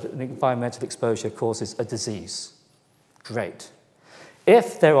know that an environmental exposure causes a disease, great.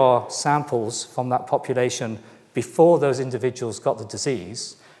 If there are samples from that population before those individuals got the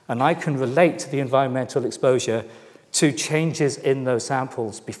disease, and I can relate the environmental exposure to changes in those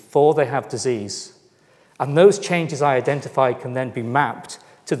samples before they have disease, and those changes I identify can then be mapped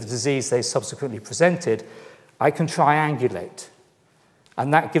to the disease they subsequently presented, I can triangulate,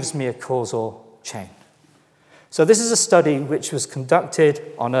 and that gives me a causal chain. So this is a study which was conducted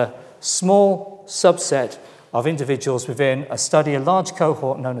on a small subset of individuals within a large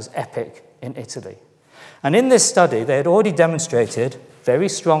cohort known as EPIC in Italy. And in this study, they had already demonstrated very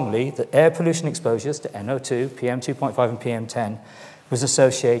strongly that air pollution exposures to NO2, PM2.5 and PM10 was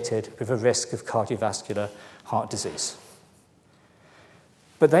associated with a risk of cardiovascular heart disease.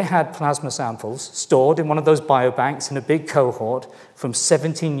 But they had plasma samples stored in one of those biobanks in a big cohort from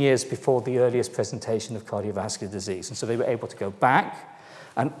 17 years before the earliest presentation of cardiovascular disease. And so they were able to go back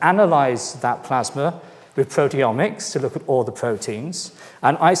and analyze that plasma with proteomics to look at all the proteins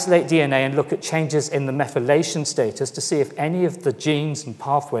and isolate DNA and look at changes in the methylation status to see if any of the genes and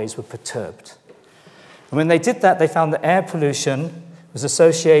pathways were perturbed. And when they did that, they found that air pollution was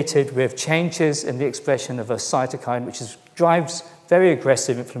associated with changes in the expression of a cytokine which drives very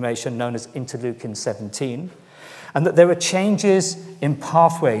aggressive inflammation known as interleukin-17, and that there were changes in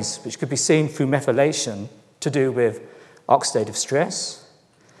pathways which could be seen through methylation to do with oxidative stress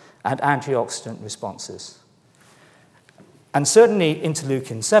and antioxidant responses. And certainly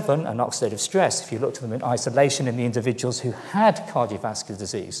interleukin-7 and oxidative stress, if you looked at them in isolation in the individuals who had cardiovascular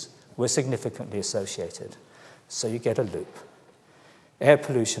disease, were significantly associated. So you get a loop. Air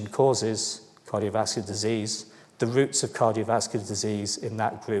pollution causes cardiovascular disease. The roots of cardiovascular disease in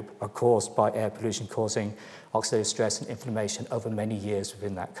that group are caused by air pollution causing oxidative stress and inflammation over many years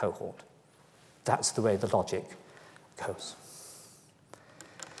within that cohort. That's the way the logic goes.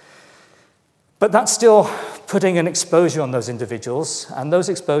 But that's still putting an exposure on those individuals, and those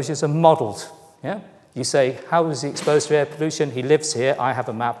exposures are modeled. Yeah? You say, how was he exposed to air pollution? He lives here. I have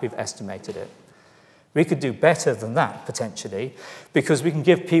a map. We've estimated it. We could do better than that, potentially, because we can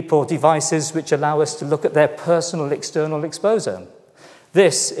give people devices which allow us to look at their personal external exposome.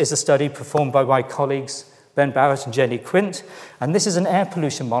 This is a study performed by my colleagues Ben Barrett and Jenny Quint, and this is an air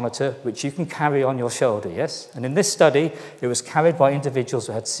pollution monitor which you can carry on your shoulder, yes? And in this study, it was carried by individuals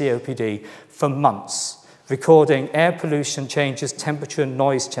who had COPD for months, recording air pollution changes, temperature and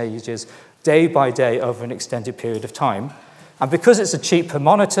noise changes day by day over an extended period of time. And because it's a cheaper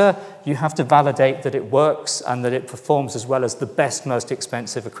monitor, you have to validate that it works and that it performs as well as the best, most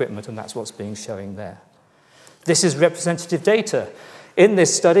expensive equipment, and that's what's being shown there. This is representative data. In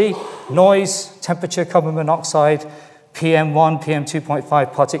this study, noise, temperature, carbon monoxide, PM1,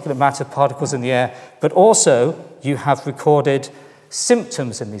 PM2.5 particulate matter particles in the air, but also you have recorded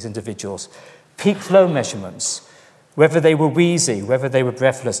symptoms in these individuals, peak flow measurements, whether they were wheezy, whether they were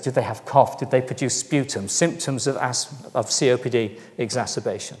breathless, did they have cough, did they produce sputum, symptoms of COPD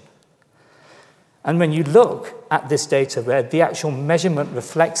exacerbation. And when you look at this data where the actual measurement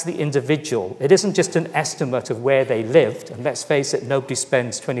reflects the individual, it isn't just an estimate of where they lived, and let's face it, nobody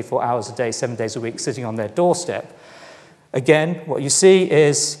spends 24 hours a day, 7 days a week sitting on their doorstep. Again, what you see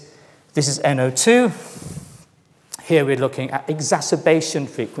is this is NO2. Here we're looking at exacerbation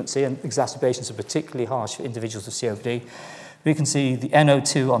frequency, and exacerbations are particularly harsh for individuals with COPD. We can see the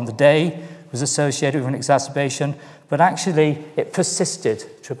NO2 on the day was associated with an exacerbation, but actually it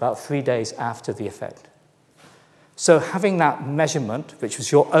persisted to about 3 days after the effect. So having that measurement, which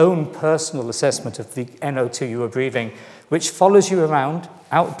was your own personal assessment of the NO2 you were breathing, which follows you around,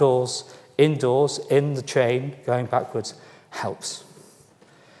 outdoors, indoors, in the train, going backwards, helps.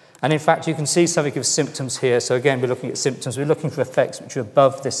 And in fact, you can see some of the symptoms here. So again, we're looking at symptoms. We're looking for effects which are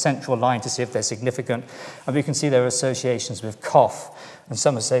above this central line to see if they're significant. And we can see there are associations with cough and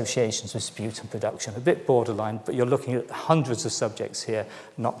some associations with sputum production. A bit borderline, but you're looking at hundreds of subjects here,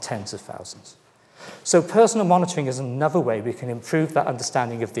 not tens of thousands. So personal monitoring is another way we can improve that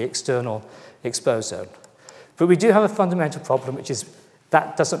understanding of the external exposome. But we do have a fundamental problem, which is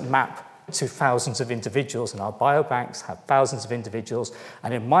that doesn't map to thousands of individuals, and our biobanks have thousands of individuals.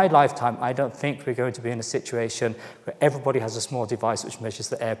 And in my lifetime, I don't think we're going to be in a situation where everybody has a small device which measures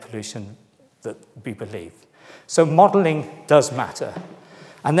the air pollution that we believe. So modeling does matter.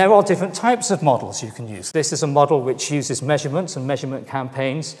 And there are different types of models you can use. This is a model which uses measurements and measurement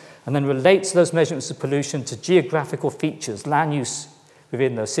campaigns and then relates those measurements of pollution to geographical features, land use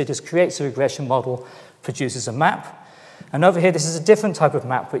within those cities, creates a regression model, produces a map. And over here, this is a different type of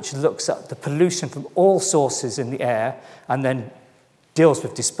map which looks at the pollution from all sources in the air and then deals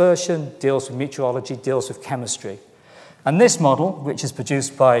with dispersion, deals with meteorology, deals with chemistry. And this model, which is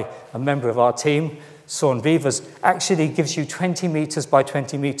produced by a member of our team, Søren Vivers, actually gives you 20 meters by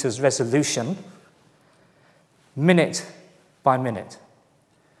 20 meters resolution, minute by minute.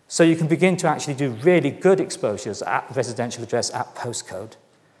 So you can begin to actually do really good exposures at residential address, at postcode.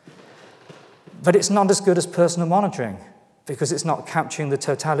 But it's not as good as personal monitoring because it's not capturing the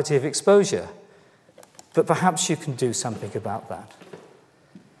totality of exposure. But perhaps you can do something about that.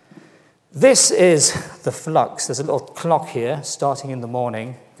 This is the flux. There's a little clock here starting in the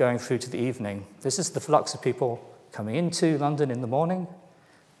morning, going through to the evening. This is the flux of people coming into London in the morning,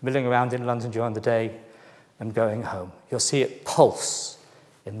 milling around in London during the day, and going home. You'll see it pulse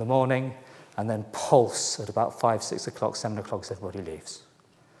in the morning, and then pulse at about 5, 6 o'clock, 7 o'clock as everybody leaves.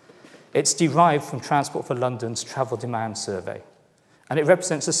 It's derived from Transport for London's Travel Demand Survey, and it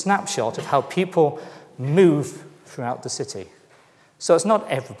represents a snapshot of how people move throughout the city. So it's not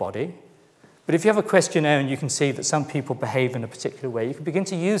everybody, but if you have a questionnaire and you can see that some people behave in a particular way, you can begin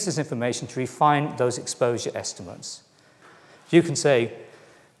to use this information to refine those exposure estimates. You can say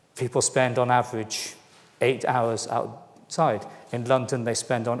people spend on average 8 hours outside. In London, they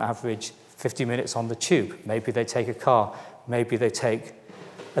spend on average 50 minutes on the tube. Maybe they take a car, maybe they take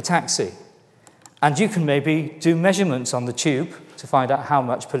a taxi. And you can maybe do measurements on the tube to find out how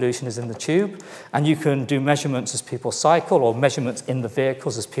much pollution is in the tube. And you can do measurements as people cycle or measurements in the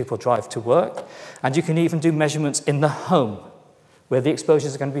vehicles as people drive to work. And you can even do measurements in the home, where the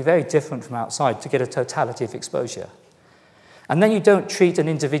exposures are going to be very different from outside to get a totality of exposure. And then you don't treat an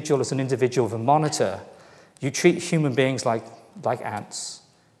individual as an individual with a monitor. You treat human beings like ants,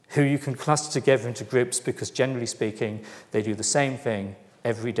 who you can cluster together into groups because, generally speaking, they do the same thing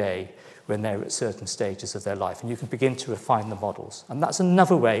every day when they're at certain stages of their life. And you can begin to refine the models. And that's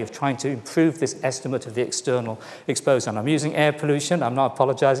another way of trying to improve this estimate of the external exposure. And I'm using air pollution. I'm not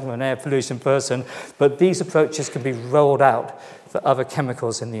apologizing, I'm an air pollution person. But these approaches can be rolled out for other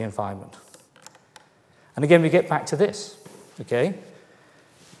chemicals in the environment. And again, we get back to this, okay?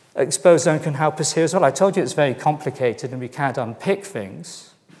 Exposome can help us here as well. I told you it's very complicated and we can't unpick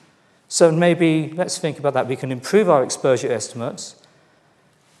things. So maybe let's think about that. We can improve our exposure estimates.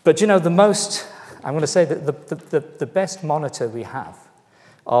 But you know, I'm going to say that the best monitor we have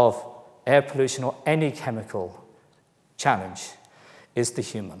of air pollution or any chemical challenge is the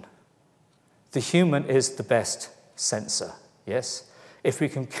human. The human is the best sensor, yes? If we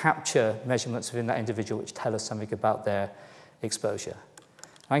can capture measurements within that individual which tell us something about their exposure.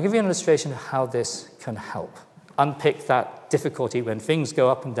 I'll give you an illustration of how this can help unpick that difficulty when things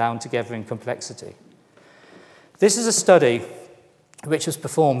go up and down together in complexity. This is a study which was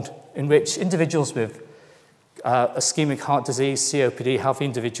performed in which individuals with ischemic heart disease, COPD, healthy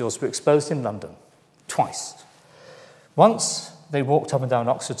individuals were exposed in London twice. Once, they walked up and down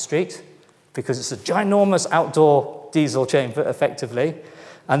Oxford Street because it's a ginormous outdoor diesel chamber, effectively.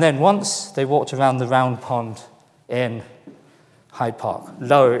 And then once, they walked around the round pond in Hyde Park,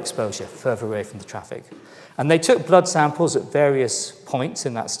 lower exposure, further away from the traffic. And they took blood samples at various points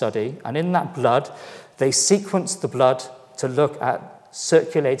in that study, and in that blood, they sequenced the blood to look at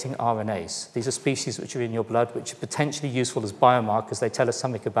circulating RNAs. These are species which are in your blood, which are potentially useful as biomarkers. They tell us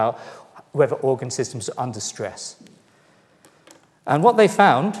something about whether organ systems are under stress. And what they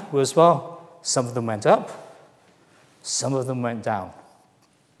found was, well, some of them went up, some of them went down.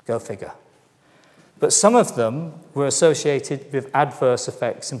 Go figure. But some of them were associated with adverse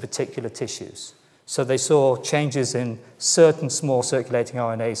effects in particular tissues. So they saw changes in certain small circulating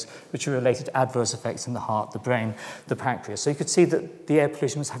RNAs which were related to adverse effects in the heart, the brain, the pancreas. So you could see that the air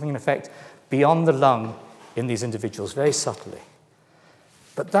pollution was having an effect beyond the lung in these individuals, very subtly.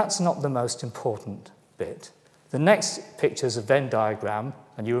 But that's not the most important bit. The next picture is a Venn diagram,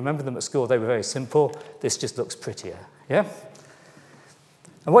 and you remember them at school, they were very simple. This just looks prettier, yeah?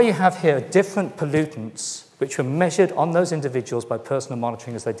 And what you have here are different pollutants which were measured on those individuals by personal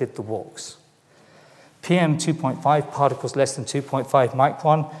monitoring as they did the walks. PM 2.5, particles less than 2.5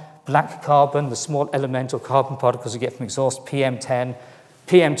 micron, black carbon, the small elemental carbon particles you get from exhaust, PM 10,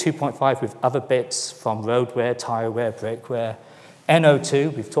 PM 2.5 with other bits from road wear, tire wear, brake wear,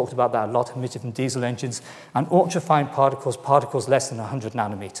 NO2, we've talked about that a lot, emitted from diesel engines, and ultrafine particles, particles less than 100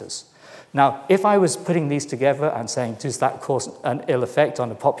 nanometers. Now, if I was putting these together and saying, does that cause an ill effect on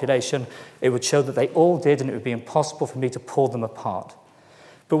the population, it would show that they all did, and it would be impossible for me to pull them apart.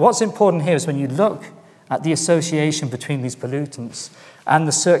 But what's important here is when you look at the association between these pollutants and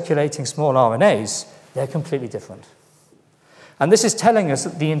the circulating small RNAs, they're completely different. And this is telling us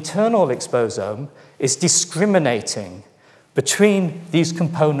that the internal exposome is discriminating between these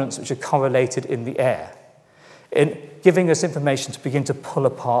components which are correlated in the air, in giving us information to begin to pull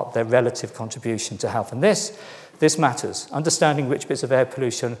apart their relative contribution to health. And this matters. Understanding which bits of air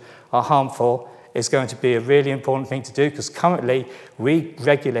pollution are harmful is going to be a really important thing to do, because currently we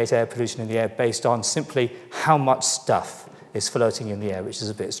regulate air pollution in the air based on simply how much stuff is floating in the air, which is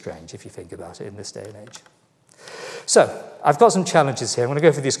a bit strange if you think about it in this day and age. So I've got some challenges here. I'm going to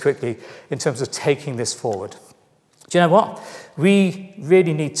go through these quickly in terms of taking this forward. Do you know what? We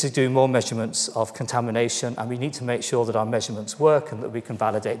really need to do more measurements of contamination, and we need to make sure that our measurements work and that we can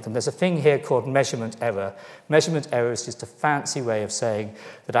validate them. There's a thing here called measurement error. Measurement error is just a fancy way of saying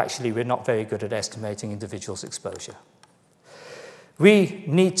that actually we're not very good at estimating individuals' exposure. We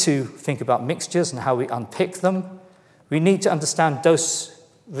need to think about mixtures and how we unpick them. We need to understand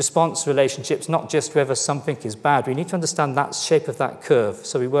dose-response relationships, not just whether something is bad. We need to understand that shape of that curve,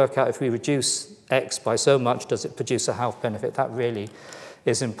 so we work out if we reduce X by so much, does it produce a health benefit? That really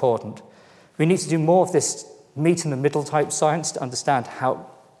is important. We need to do more of this meet-in-the-middle type science to understand how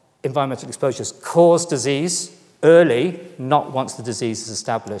environmental exposures cause disease early, not once the disease is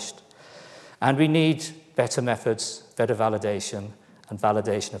established. And we need better methods, better validation, and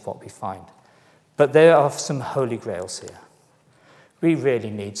validation of what we find. But there are some holy grails here. We really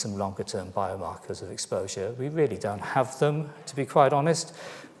need some longer-term biomarkers of exposure. We really don't have them, to be quite honest.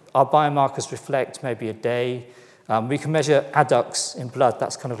 Our biomarkers reflect maybe a day. We can measure adducts in blood.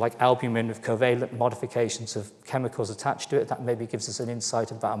 That's kind of like albumin with covalent modifications of chemicals attached to it. That maybe gives us an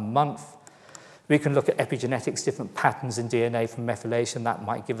insight of about a month. We can look at epigenetics, different patterns in DNA from methylation. That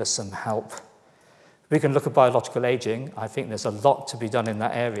might give us some help. We can look at biological aging. I think there's a lot to be done in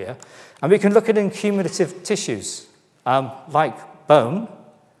that area. And we can look at accumulative tissues, like bone.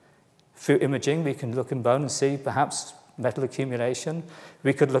 Through imaging, we can look in bone and see perhaps metal accumulation.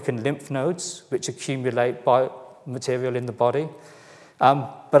 We could look in lymph nodes, which accumulate material in the body.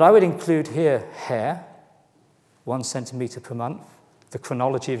 But I would include here hair, 1 centimeter per month, the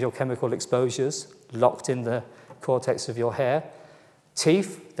chronology of your chemical exposures locked in the cortex of your hair.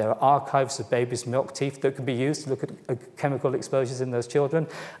 Teeth, there are archives of babies' milk teeth that can be used to look at chemical exposures in those children.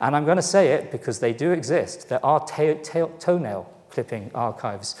 And I'm going to say it because they do exist. There are toenail clipping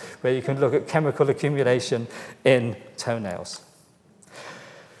archives where you can look at chemical accumulation in toenails.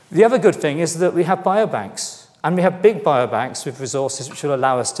 The other good thing is that we have biobanks, and we have big biobanks with resources which will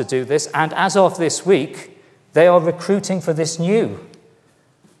allow us to do this. And as of this week, they are recruiting for this new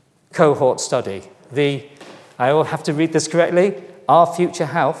cohort study. I will have to read this correctly, Our Future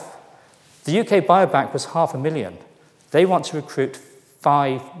Health. The UK Biobank was 500,000. They want to recruit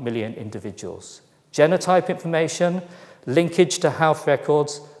 5 million individuals. Genotype information, linkage to health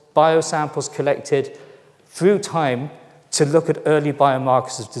records, biosamples collected through time to look at early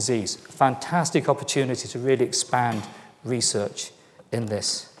biomarkers of disease. Fantastic opportunity to really expand research in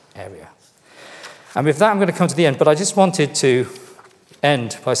this area. And with that, I'm going to come to the end, but I just wanted to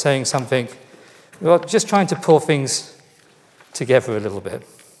end by saying something, well, just trying to pull things together a little bit.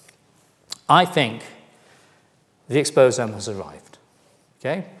 I think the exposome has arrived,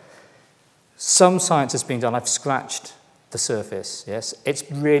 okay? Some science has been done. I've scratched the surface, yes? It's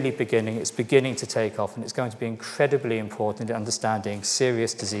really beginning. It's beginning to take off, and it's going to be incredibly important in understanding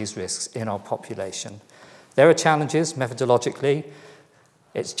serious disease risks in our population. There are challenges methodologically.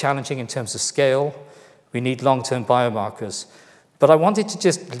 It's challenging in terms of scale. We need long-term biomarkers. But I wanted to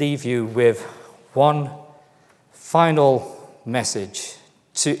just leave you with one final message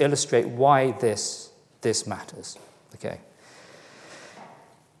to illustrate why this matters, okay?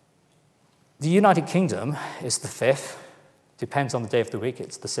 The United Kingdom is the 5th, depends on the day of the week,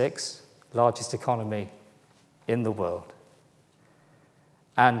 it's the 6th largest economy in the world.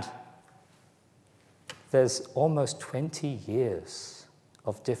 And there's almost 20 years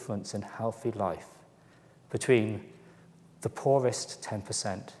of difference in healthy life between the poorest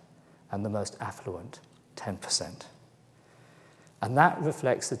 10% and the most affluent 10%. And that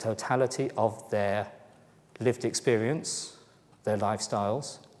reflects the totality of their lived experience, their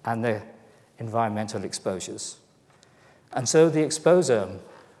lifestyles, and their environmental exposures. And so the exposome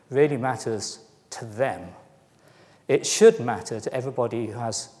really matters to them. It should matter to everybody who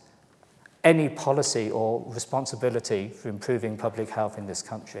has any policy or responsibility for improving public health in this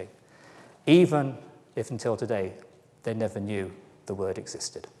country, even if until today they never knew the word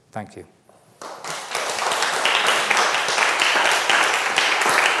existed. Thank you.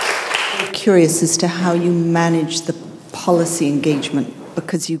 I'm curious as to how you manage the policy engagement,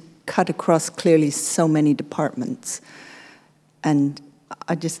 because you cut across clearly so many departments. And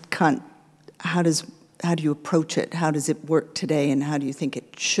I just can't, how do you approach it? How does it work today, and how do you think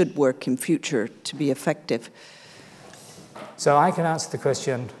it should work in future to be effective? So I can answer the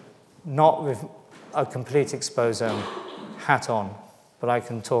question not with a complete Exposome hat on, but I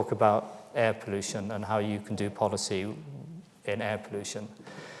can talk about air pollution and how you can do policy in air pollution.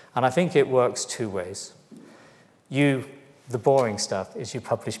 And I think it works two ways. The boring stuff is you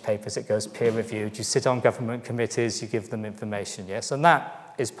publish papers, it goes peer-reviewed, you sit on government committees, you give them information, yes? And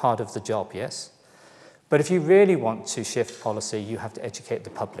that is part of the job, yes? But if you really want to shift policy, you have to educate the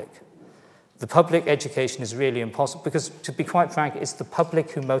public. The public education is really impossible because, to be quite frank, it's the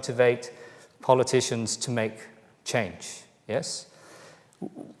public who motivate politicians to make change, yes?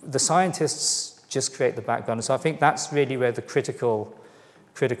 The scientists just create the background. So I think that's really where the critical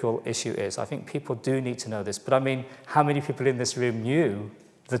issue is. I think people do need to know this. But I mean, how many people in this room knew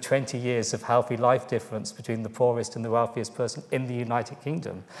the 20 years of healthy life difference between the poorest and the wealthiest person in the United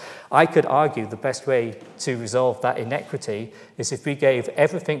Kingdom? I could argue the best way to resolve that inequity is if we gave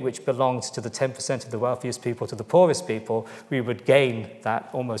everything which belonged to the 10% of the wealthiest people to the poorest people, we would gain that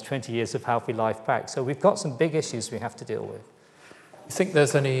almost 20 years of healthy life back. So we've got some big issues we have to deal with. You think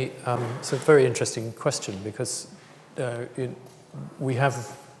there's any, it's a very interesting question because we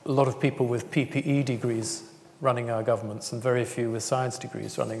have a lot of people with PPE degrees running our governments and very few with science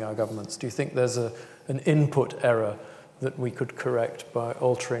degrees running our governments. Do you think there's an input error that we could correct by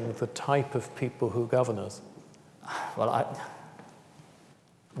altering the type of people who govern us? Well,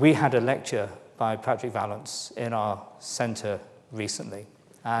 we had a lecture by Patrick Vallance in our centre recently,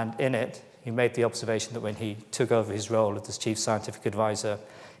 and in it he made the observation that when he took over his role as Chief Scientific Advisor,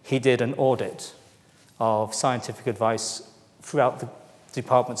 he did an audit of scientific advice throughout the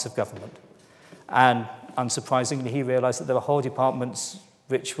departments of government. And unsurprisingly, he realized that there were whole departments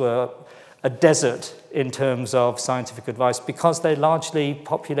which were a desert in terms of scientific advice because they're largely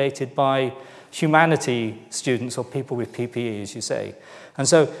populated by humanity students or people with PPE, as you say. And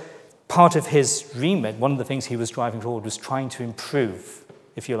so part of his remit, one of the things he was driving forward was trying to improve,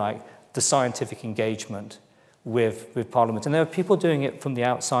 if you like, the scientific engagement with Parliament. And there are people doing it from the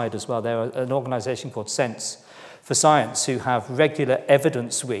outside as well. There are an organization called Sense for Science who have regular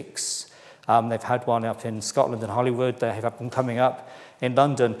evidence weeks. They've had one up in Scotland and Hollywood. They have one coming up in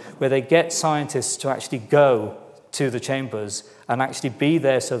London where they get scientists to actually go to the chambers and actually be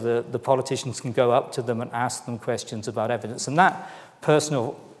there so the politicians can go up to them and ask them questions about evidence. And that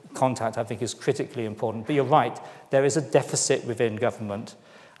personal contact, I think, is critically important. But you're right, there is a deficit within government.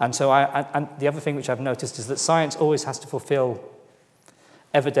 And so and the other thing which I've noticed is that science always has to fulfill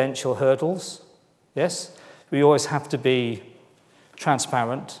evidential hurdles, yes? We always have to be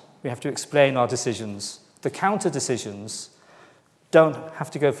transparent. We have to explain our decisions. The counter decisions don't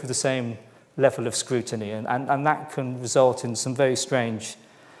have to go through the same level of scrutiny, and that can result in some very strange,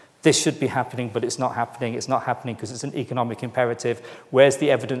 this should be happening, but it's not happening because it's an economic imperative. Where's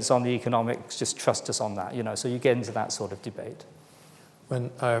the evidence on the economics? Just trust us on that, you know, so you get into that sort of debate. When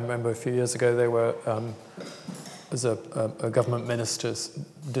I remember a few years ago, they were, as a government ministers,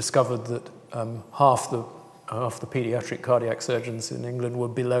 discovered that half the paediatric cardiac surgeons in England were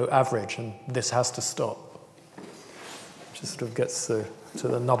below average, and this has to stop. Which sort of gets to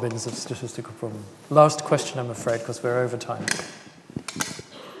the nubbins of statistical problem. Last question, I'm afraid, because we're over time.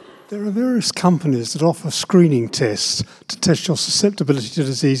 There are various companies that offer screening tests to test your susceptibility to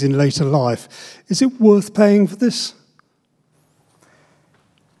disease in later life. Is it worth paying for this?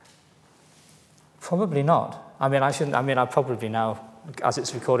 Probably not. I mean, I'll probably now, as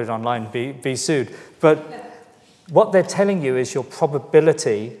it's recorded online, be sued. But what they're telling you is your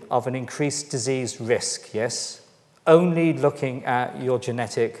probability of an increased disease risk, yes? Only looking at your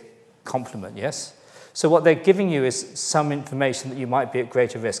genetic complement, yes? So what they're giving you is some information that you might be at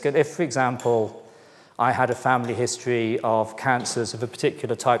greater risk. And if, for example, I had a family history of cancers of a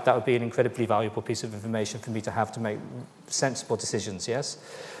particular type, that would be an incredibly valuable piece of information for me to make sensible decisions, yes?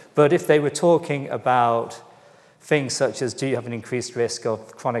 But if they were talking about things such as, do you have an increased risk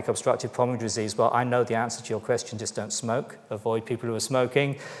of chronic obstructive pulmonary disease? Well, I know the answer to your question, just don't smoke. Avoid people who are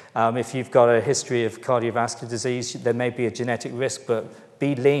smoking. If you've got a history of cardiovascular disease, there may be a genetic risk, but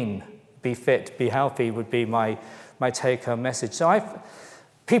be lean, be fit, be healthy would be my take-home message. So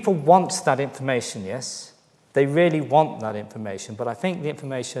people want that information, yes? They really want that information, but I think the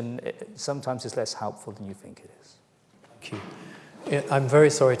information sometimes is less helpful than you think it is. Thank you. I'm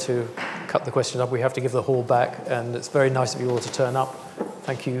very sorry to cut the question up. We have to give the hall back, and it's very nice of you all to turn up.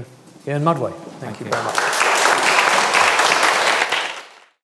 Thank you, Ian Mudway. Thank you very much.